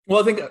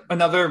 Well, I think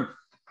another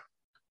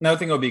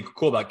thing that would be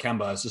cool about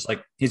Kemba is just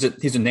like he's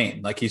a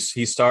name. Like he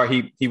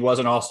was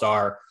an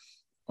all-star,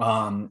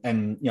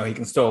 and he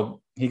can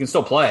still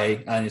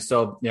play, and he's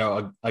still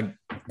a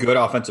good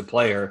offensive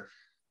player,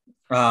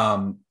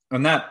 and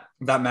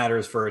that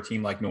matters for a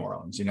team like New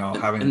Orleans.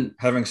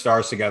 Having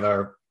stars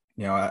together.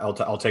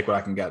 I'll take what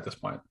I can get at this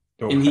point.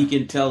 And he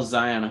can tell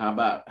Zion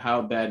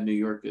how bad New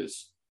York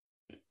is.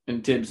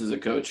 And Tibbs is a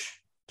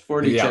coach. It's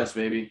 40 chess,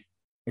 baby.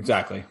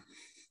 Exactly.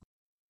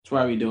 That's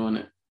why we're doing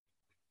it.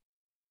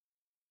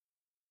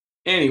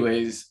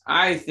 Anyways,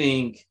 I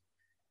think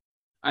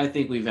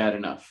we've had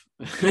enough.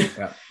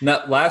 Yeah.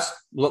 Now,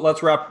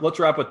 let's wrap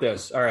with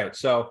this. All right.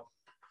 So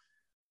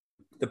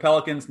the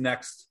Pelicans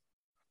next.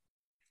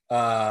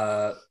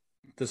 The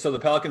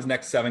Pelicans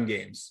next 7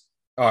 games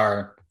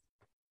are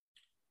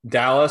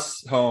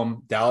Dallas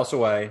home, Dallas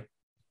away,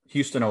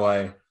 Houston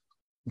away,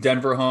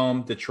 Denver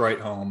home, Detroit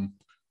home,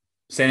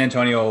 San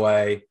Antonio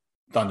away,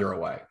 Thunder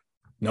away.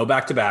 No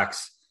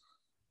back-to-backs.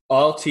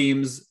 All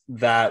teams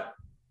that,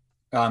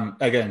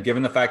 again,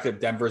 given the fact that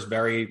Denver's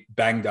very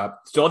banged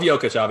up, still have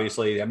Jokic,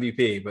 obviously, the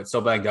MVP, but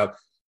still banged up.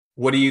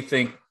 What do you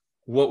think?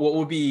 What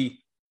would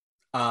be,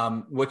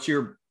 what's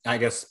your, I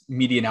guess,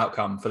 median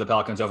outcome for the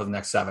Pelicans over the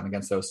next 7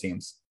 against those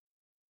teams?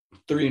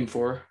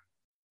 3-4.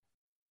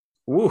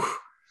 Ooh.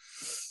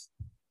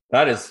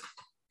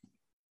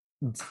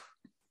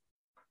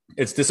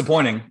 It's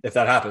disappointing if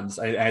that happens.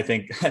 I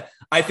think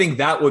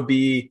that would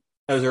be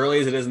as early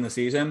as it is in the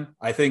season.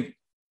 I think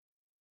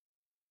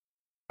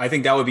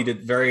that would be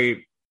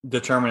very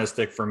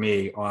deterministic for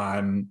me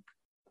on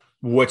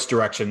which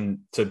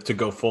direction to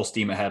go full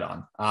steam ahead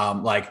on.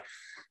 Like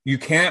you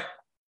can't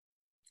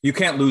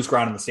lose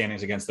ground in the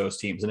standings against those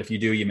teams. And if you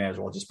do, you may as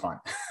well just punt,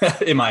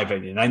 in my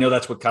opinion. I know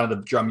that's what kind of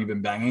the drum you've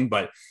been banging,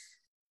 but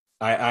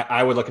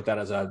I would look at that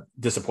as a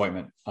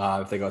disappointment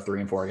if they go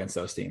 3-4 against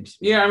those teams.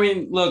 Yeah, I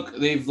mean, look,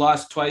 they've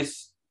lost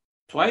twice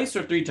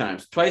or 3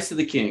 times. Twice to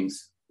the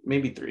Kings,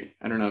 maybe 3.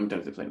 I don't know how many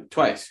times they played.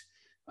 Twice.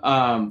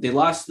 They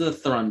lost to the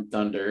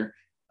Thunder.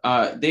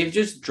 They've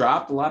just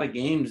dropped a lot of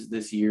games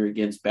this year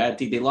against bad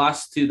teams. They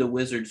lost to the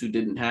Wizards, who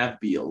didn't have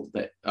Beal.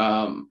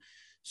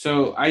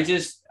 So I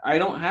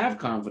don't have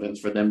confidence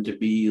for them to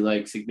be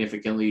like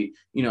significantly.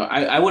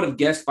 I would have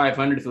guessed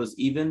 500 if it was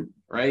even,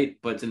 right?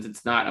 But since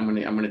it's not, I'm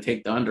gonna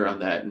take the under on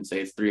that and say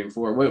it's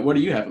 3-4. What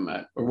do you have them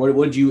at, or what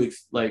would you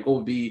like? What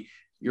would be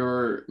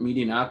your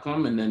median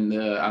outcome, and then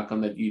the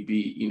outcome that you'd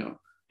be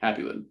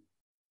happy with?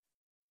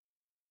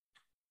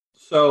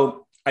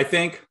 So I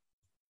think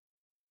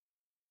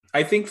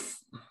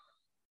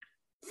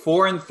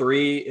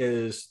 4-3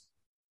 is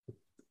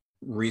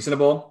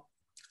reasonable.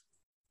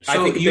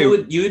 So you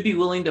would be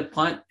willing to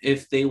punt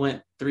if they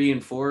went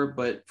 3-4,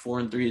 but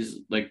 4-3 is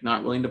like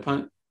not willing to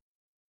punt?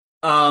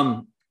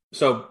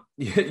 So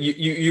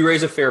you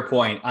raise a fair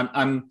point.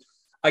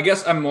 I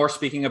guess I'm more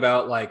speaking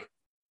about like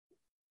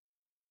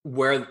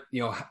where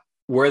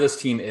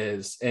this team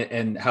is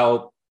and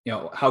how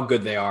how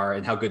good they are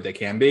and how good they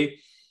can be,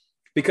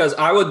 because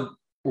I would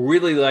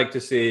really like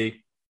to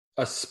see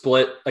a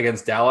split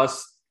against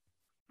Dallas,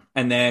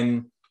 and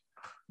then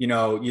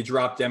you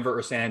drop Denver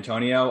or San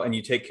Antonio and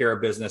you take care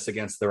of business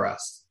against the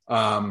rest.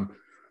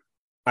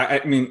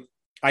 I mean,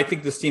 I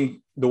think this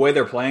team, the way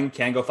they're playing,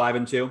 can go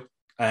 5-2,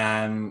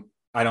 and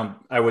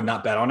I would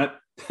not bet on it.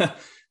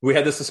 We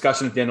had this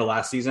discussion at the end of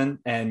last season,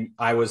 and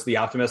I was the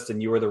optimist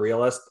and you were the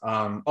realist.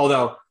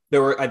 Although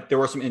there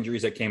were some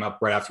injuries that came up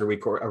right after we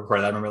recorded.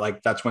 I remember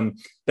like that's when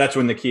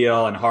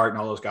Nikhil and Hart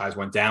and all those guys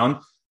went down.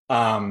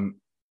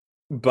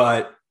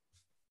 But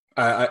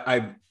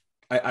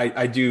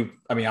I do.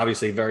 I mean,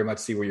 obviously, very much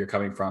see where you're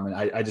coming from, and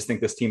I just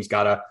think this team's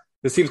got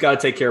to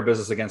take care of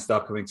business against the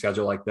upcoming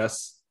schedule like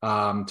this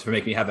to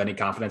make me have any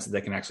confidence that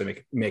they can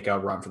actually make a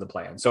run for the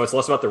play-in. So it's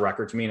less about the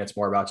record to me, and it's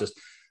more about just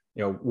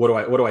what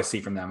do I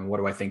see from them, and what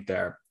do I think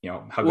they're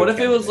how. What if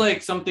it was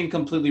like something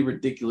completely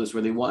ridiculous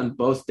where they won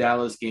both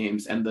Dallas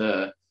games and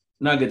the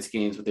Nuggets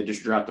games, but they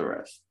just dropped the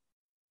rest?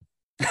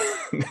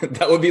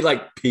 That would be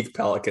like peak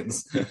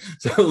Pelicans.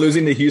 So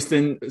losing to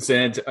Houston,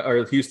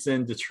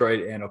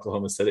 Detroit, and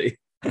Oklahoma City.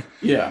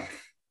 Yeah.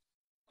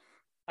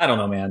 I don't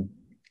know, man.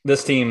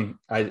 This team,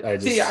 I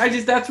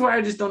just that's why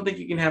I just don't think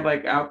you can have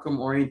like outcome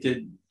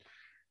oriented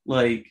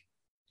like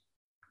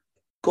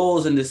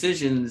goals and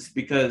decisions,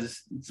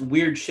 because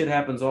weird shit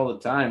happens all the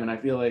time. And I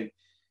feel like,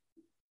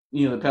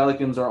 the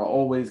Pelicans are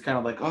always kind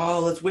of like, oh,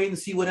 let's wait and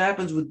see what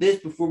happens with this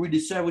before we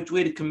decide which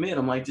way to commit.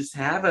 I'm like, just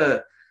have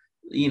a,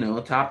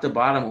 top to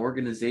bottom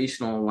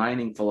organizational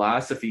aligning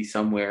philosophy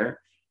somewhere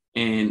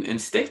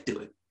and stick to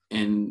it.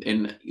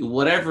 And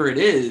whatever it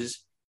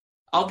is,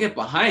 I'll get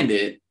behind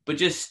it, but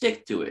just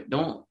stick to it.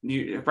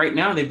 Right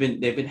now they've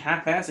been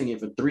half-assing it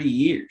for 3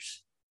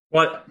 years.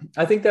 Well,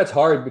 I think that's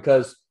hard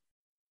because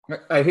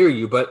I hear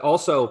you, but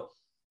also,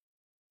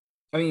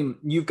 I mean,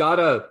 you've got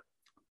to,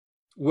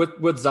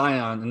 with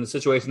Zion and the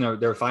situation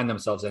they're finding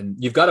themselves in,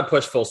 you've got to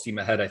push full steam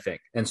ahead, I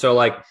think. And so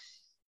like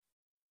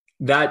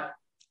that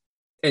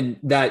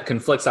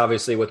conflicts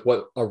obviously with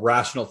what a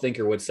rational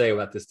thinker would say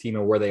about this team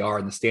and where they are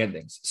in the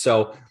standings.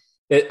 So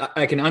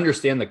I can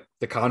understand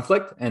the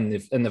conflict and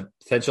the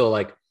potential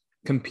like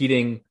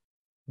competing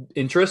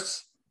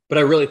interests, but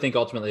I really think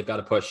ultimately they've got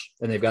to push,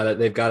 and they've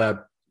got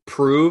to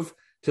prove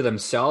to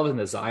themselves and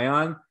to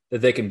Zion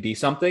that they can be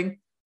something,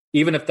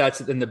 even if that's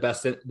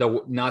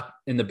not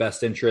in the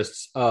best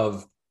interests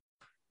of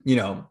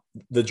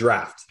the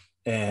draft.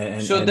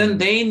 Then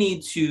they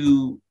need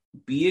to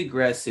be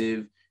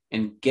aggressive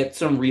and get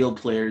some real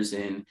players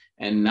in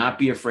and not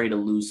be afraid to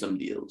lose some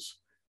deals,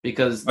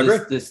 because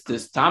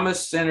this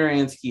Thomas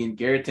Satoransky and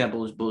Garrett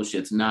Temple's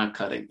bullshit's not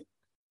cutting it.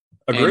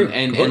 Agreed.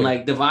 And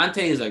like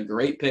Devontae is a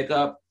great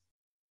pickup,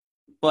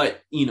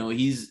 but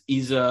he's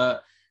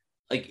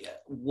like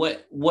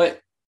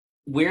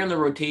where in the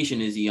rotation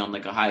is he on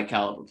like a high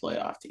caliber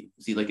playoff team?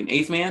 Is he like an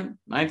 8th man,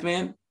 9th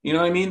man? You know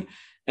what I mean?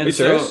 And are you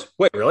serious?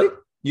 Wait, really?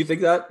 You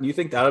think that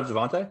of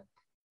Devontae?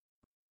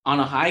 On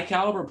a high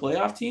caliber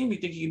playoff team, you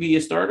think he could be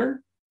a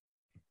starter?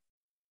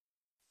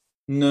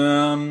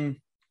 No,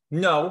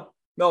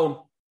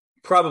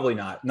 probably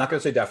not. I'm not going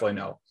to say definitely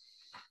no,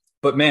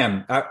 but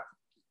man, I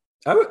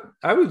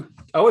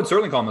would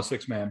certainly call him a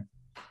 6th man.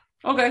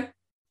 Okay,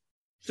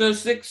 so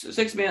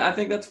six man. I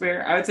think that's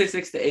fair. I would say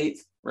 6 to 8,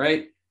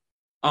 right?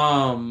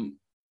 And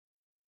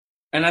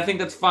I think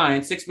that's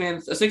fine. A 6 man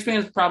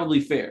is probably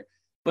fair,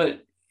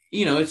 but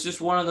it's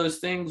just one of those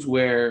things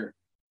where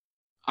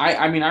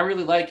I mean, I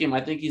really like him. I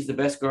think he's the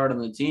best guard on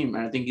the team,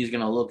 and I think he's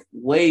going to look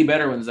way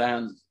better when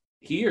Zion's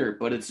here.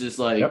 But it's just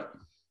like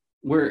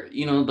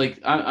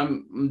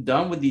I'm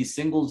done with these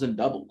singles and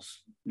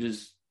doubles.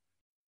 Just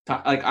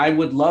like I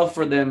would love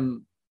for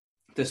them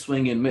to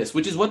swing and miss,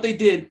 which is what they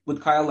did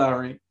with Kyle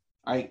Lowry.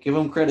 I give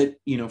them credit,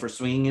 for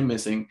swinging and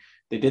missing.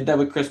 They did that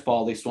with Chris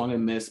Paul. They swung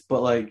and missed,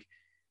 but like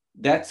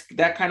that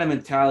kind of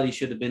mentality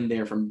should have been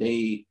there from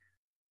day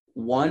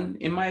one,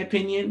 in my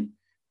opinion,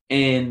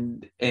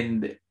 and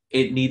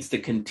it needs to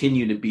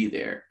continue to be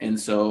there. And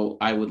so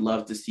I would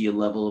love to see a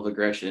level of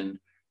aggression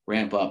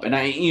ramp up. And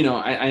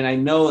I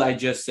know I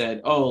just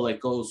said,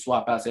 go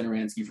swap out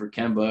Satoransky for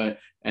Kemba,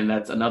 and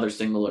that's another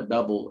single or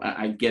double.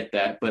 I get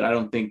that, but I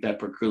don't think that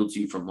precludes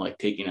you from like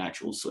taking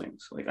actual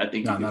swings. Like I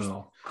think not at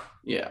all.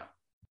 Yeah.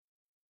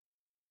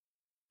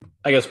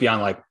 I guess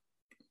beyond like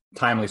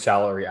timely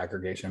salary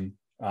aggregation.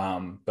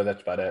 But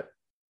that's about it.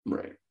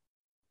 Right.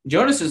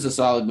 Jonas is a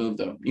solid move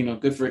though.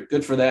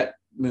 Good for that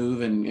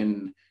move,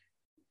 and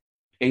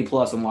A+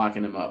 on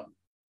locking him up.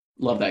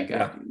 Love that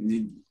guy.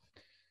 Yeah.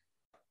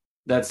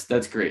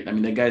 That's great. I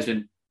mean, that guy's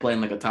been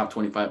playing like a top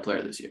 25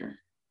 player this year.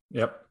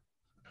 Yep.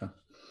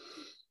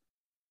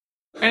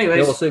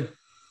 Anyways, yeah,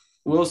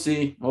 we'll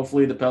see.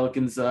 Hopefully the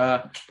Pelicans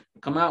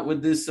come out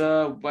with this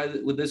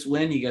with this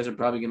win. You guys are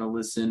probably going to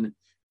listen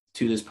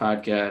to this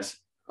podcast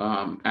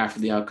after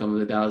the outcome of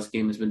the Dallas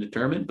game has been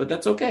determined, but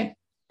that's okay.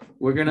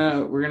 We're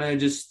gonna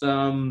just we're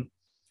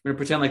gonna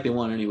pretend like they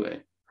won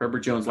anyway.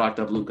 Herbert Jones locked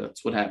up Luka.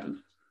 That's what happened.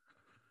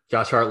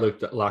 Josh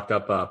Hart locked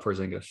up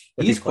Porzingis.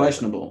 He's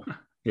questionable.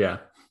 Yeah,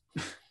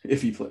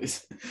 if he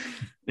plays.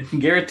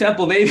 Garrett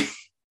Temple, baby.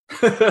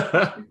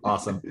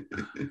 Awesome.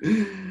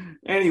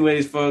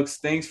 Anyways, folks,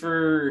 thanks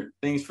for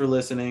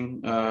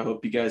listening.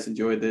 Hope you guys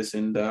enjoyed this,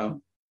 and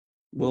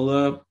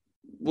we'll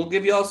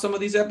give you all some of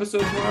these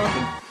episodes more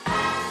often.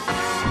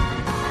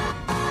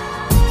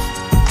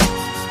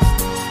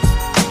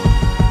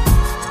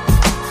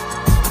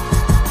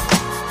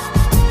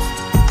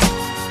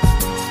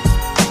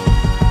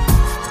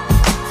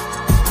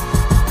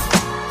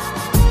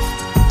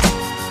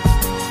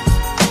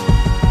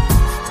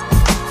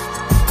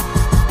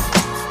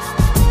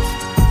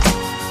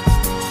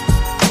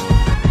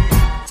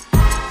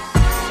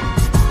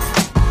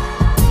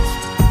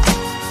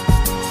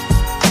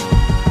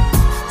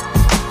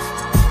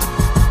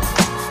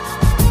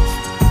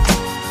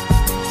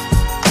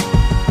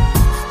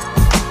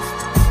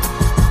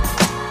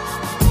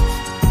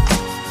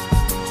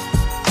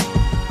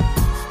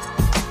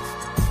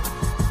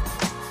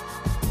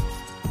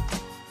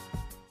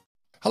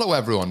 Hello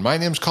everyone, my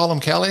name's Colin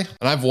Kelly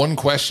and I have one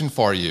question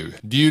for you.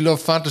 Do you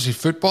love fantasy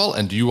football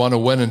and do you want to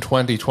win in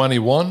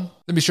 2021?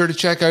 Then be sure to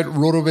check out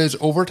RotoViz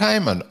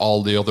Overtime and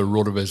all the other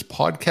RotoViz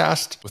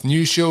podcasts with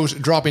new shows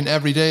dropping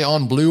every day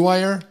on Blue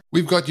Wire.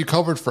 We've got you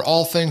covered for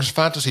all things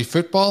fantasy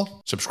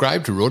football.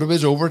 Subscribe to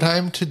RotoViz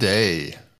Overtime today.